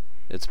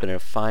 It's been a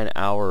fine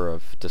hour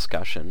of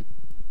discussion.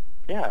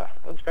 Yeah,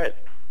 that was great.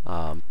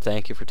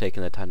 Thank you for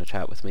taking the time to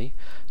chat with me.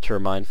 To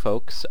remind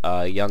folks,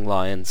 Young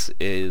Lions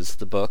is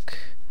the book,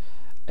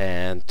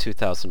 and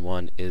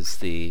 2001 is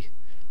the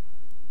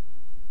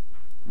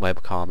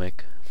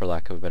webcomic, for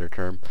lack of a better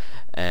term,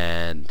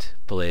 and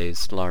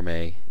Blaise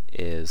Larmet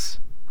is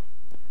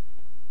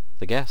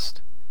the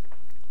guest.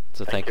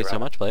 So thank you so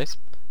much, Blaise,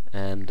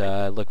 and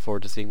I look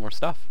forward to seeing more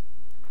stuff.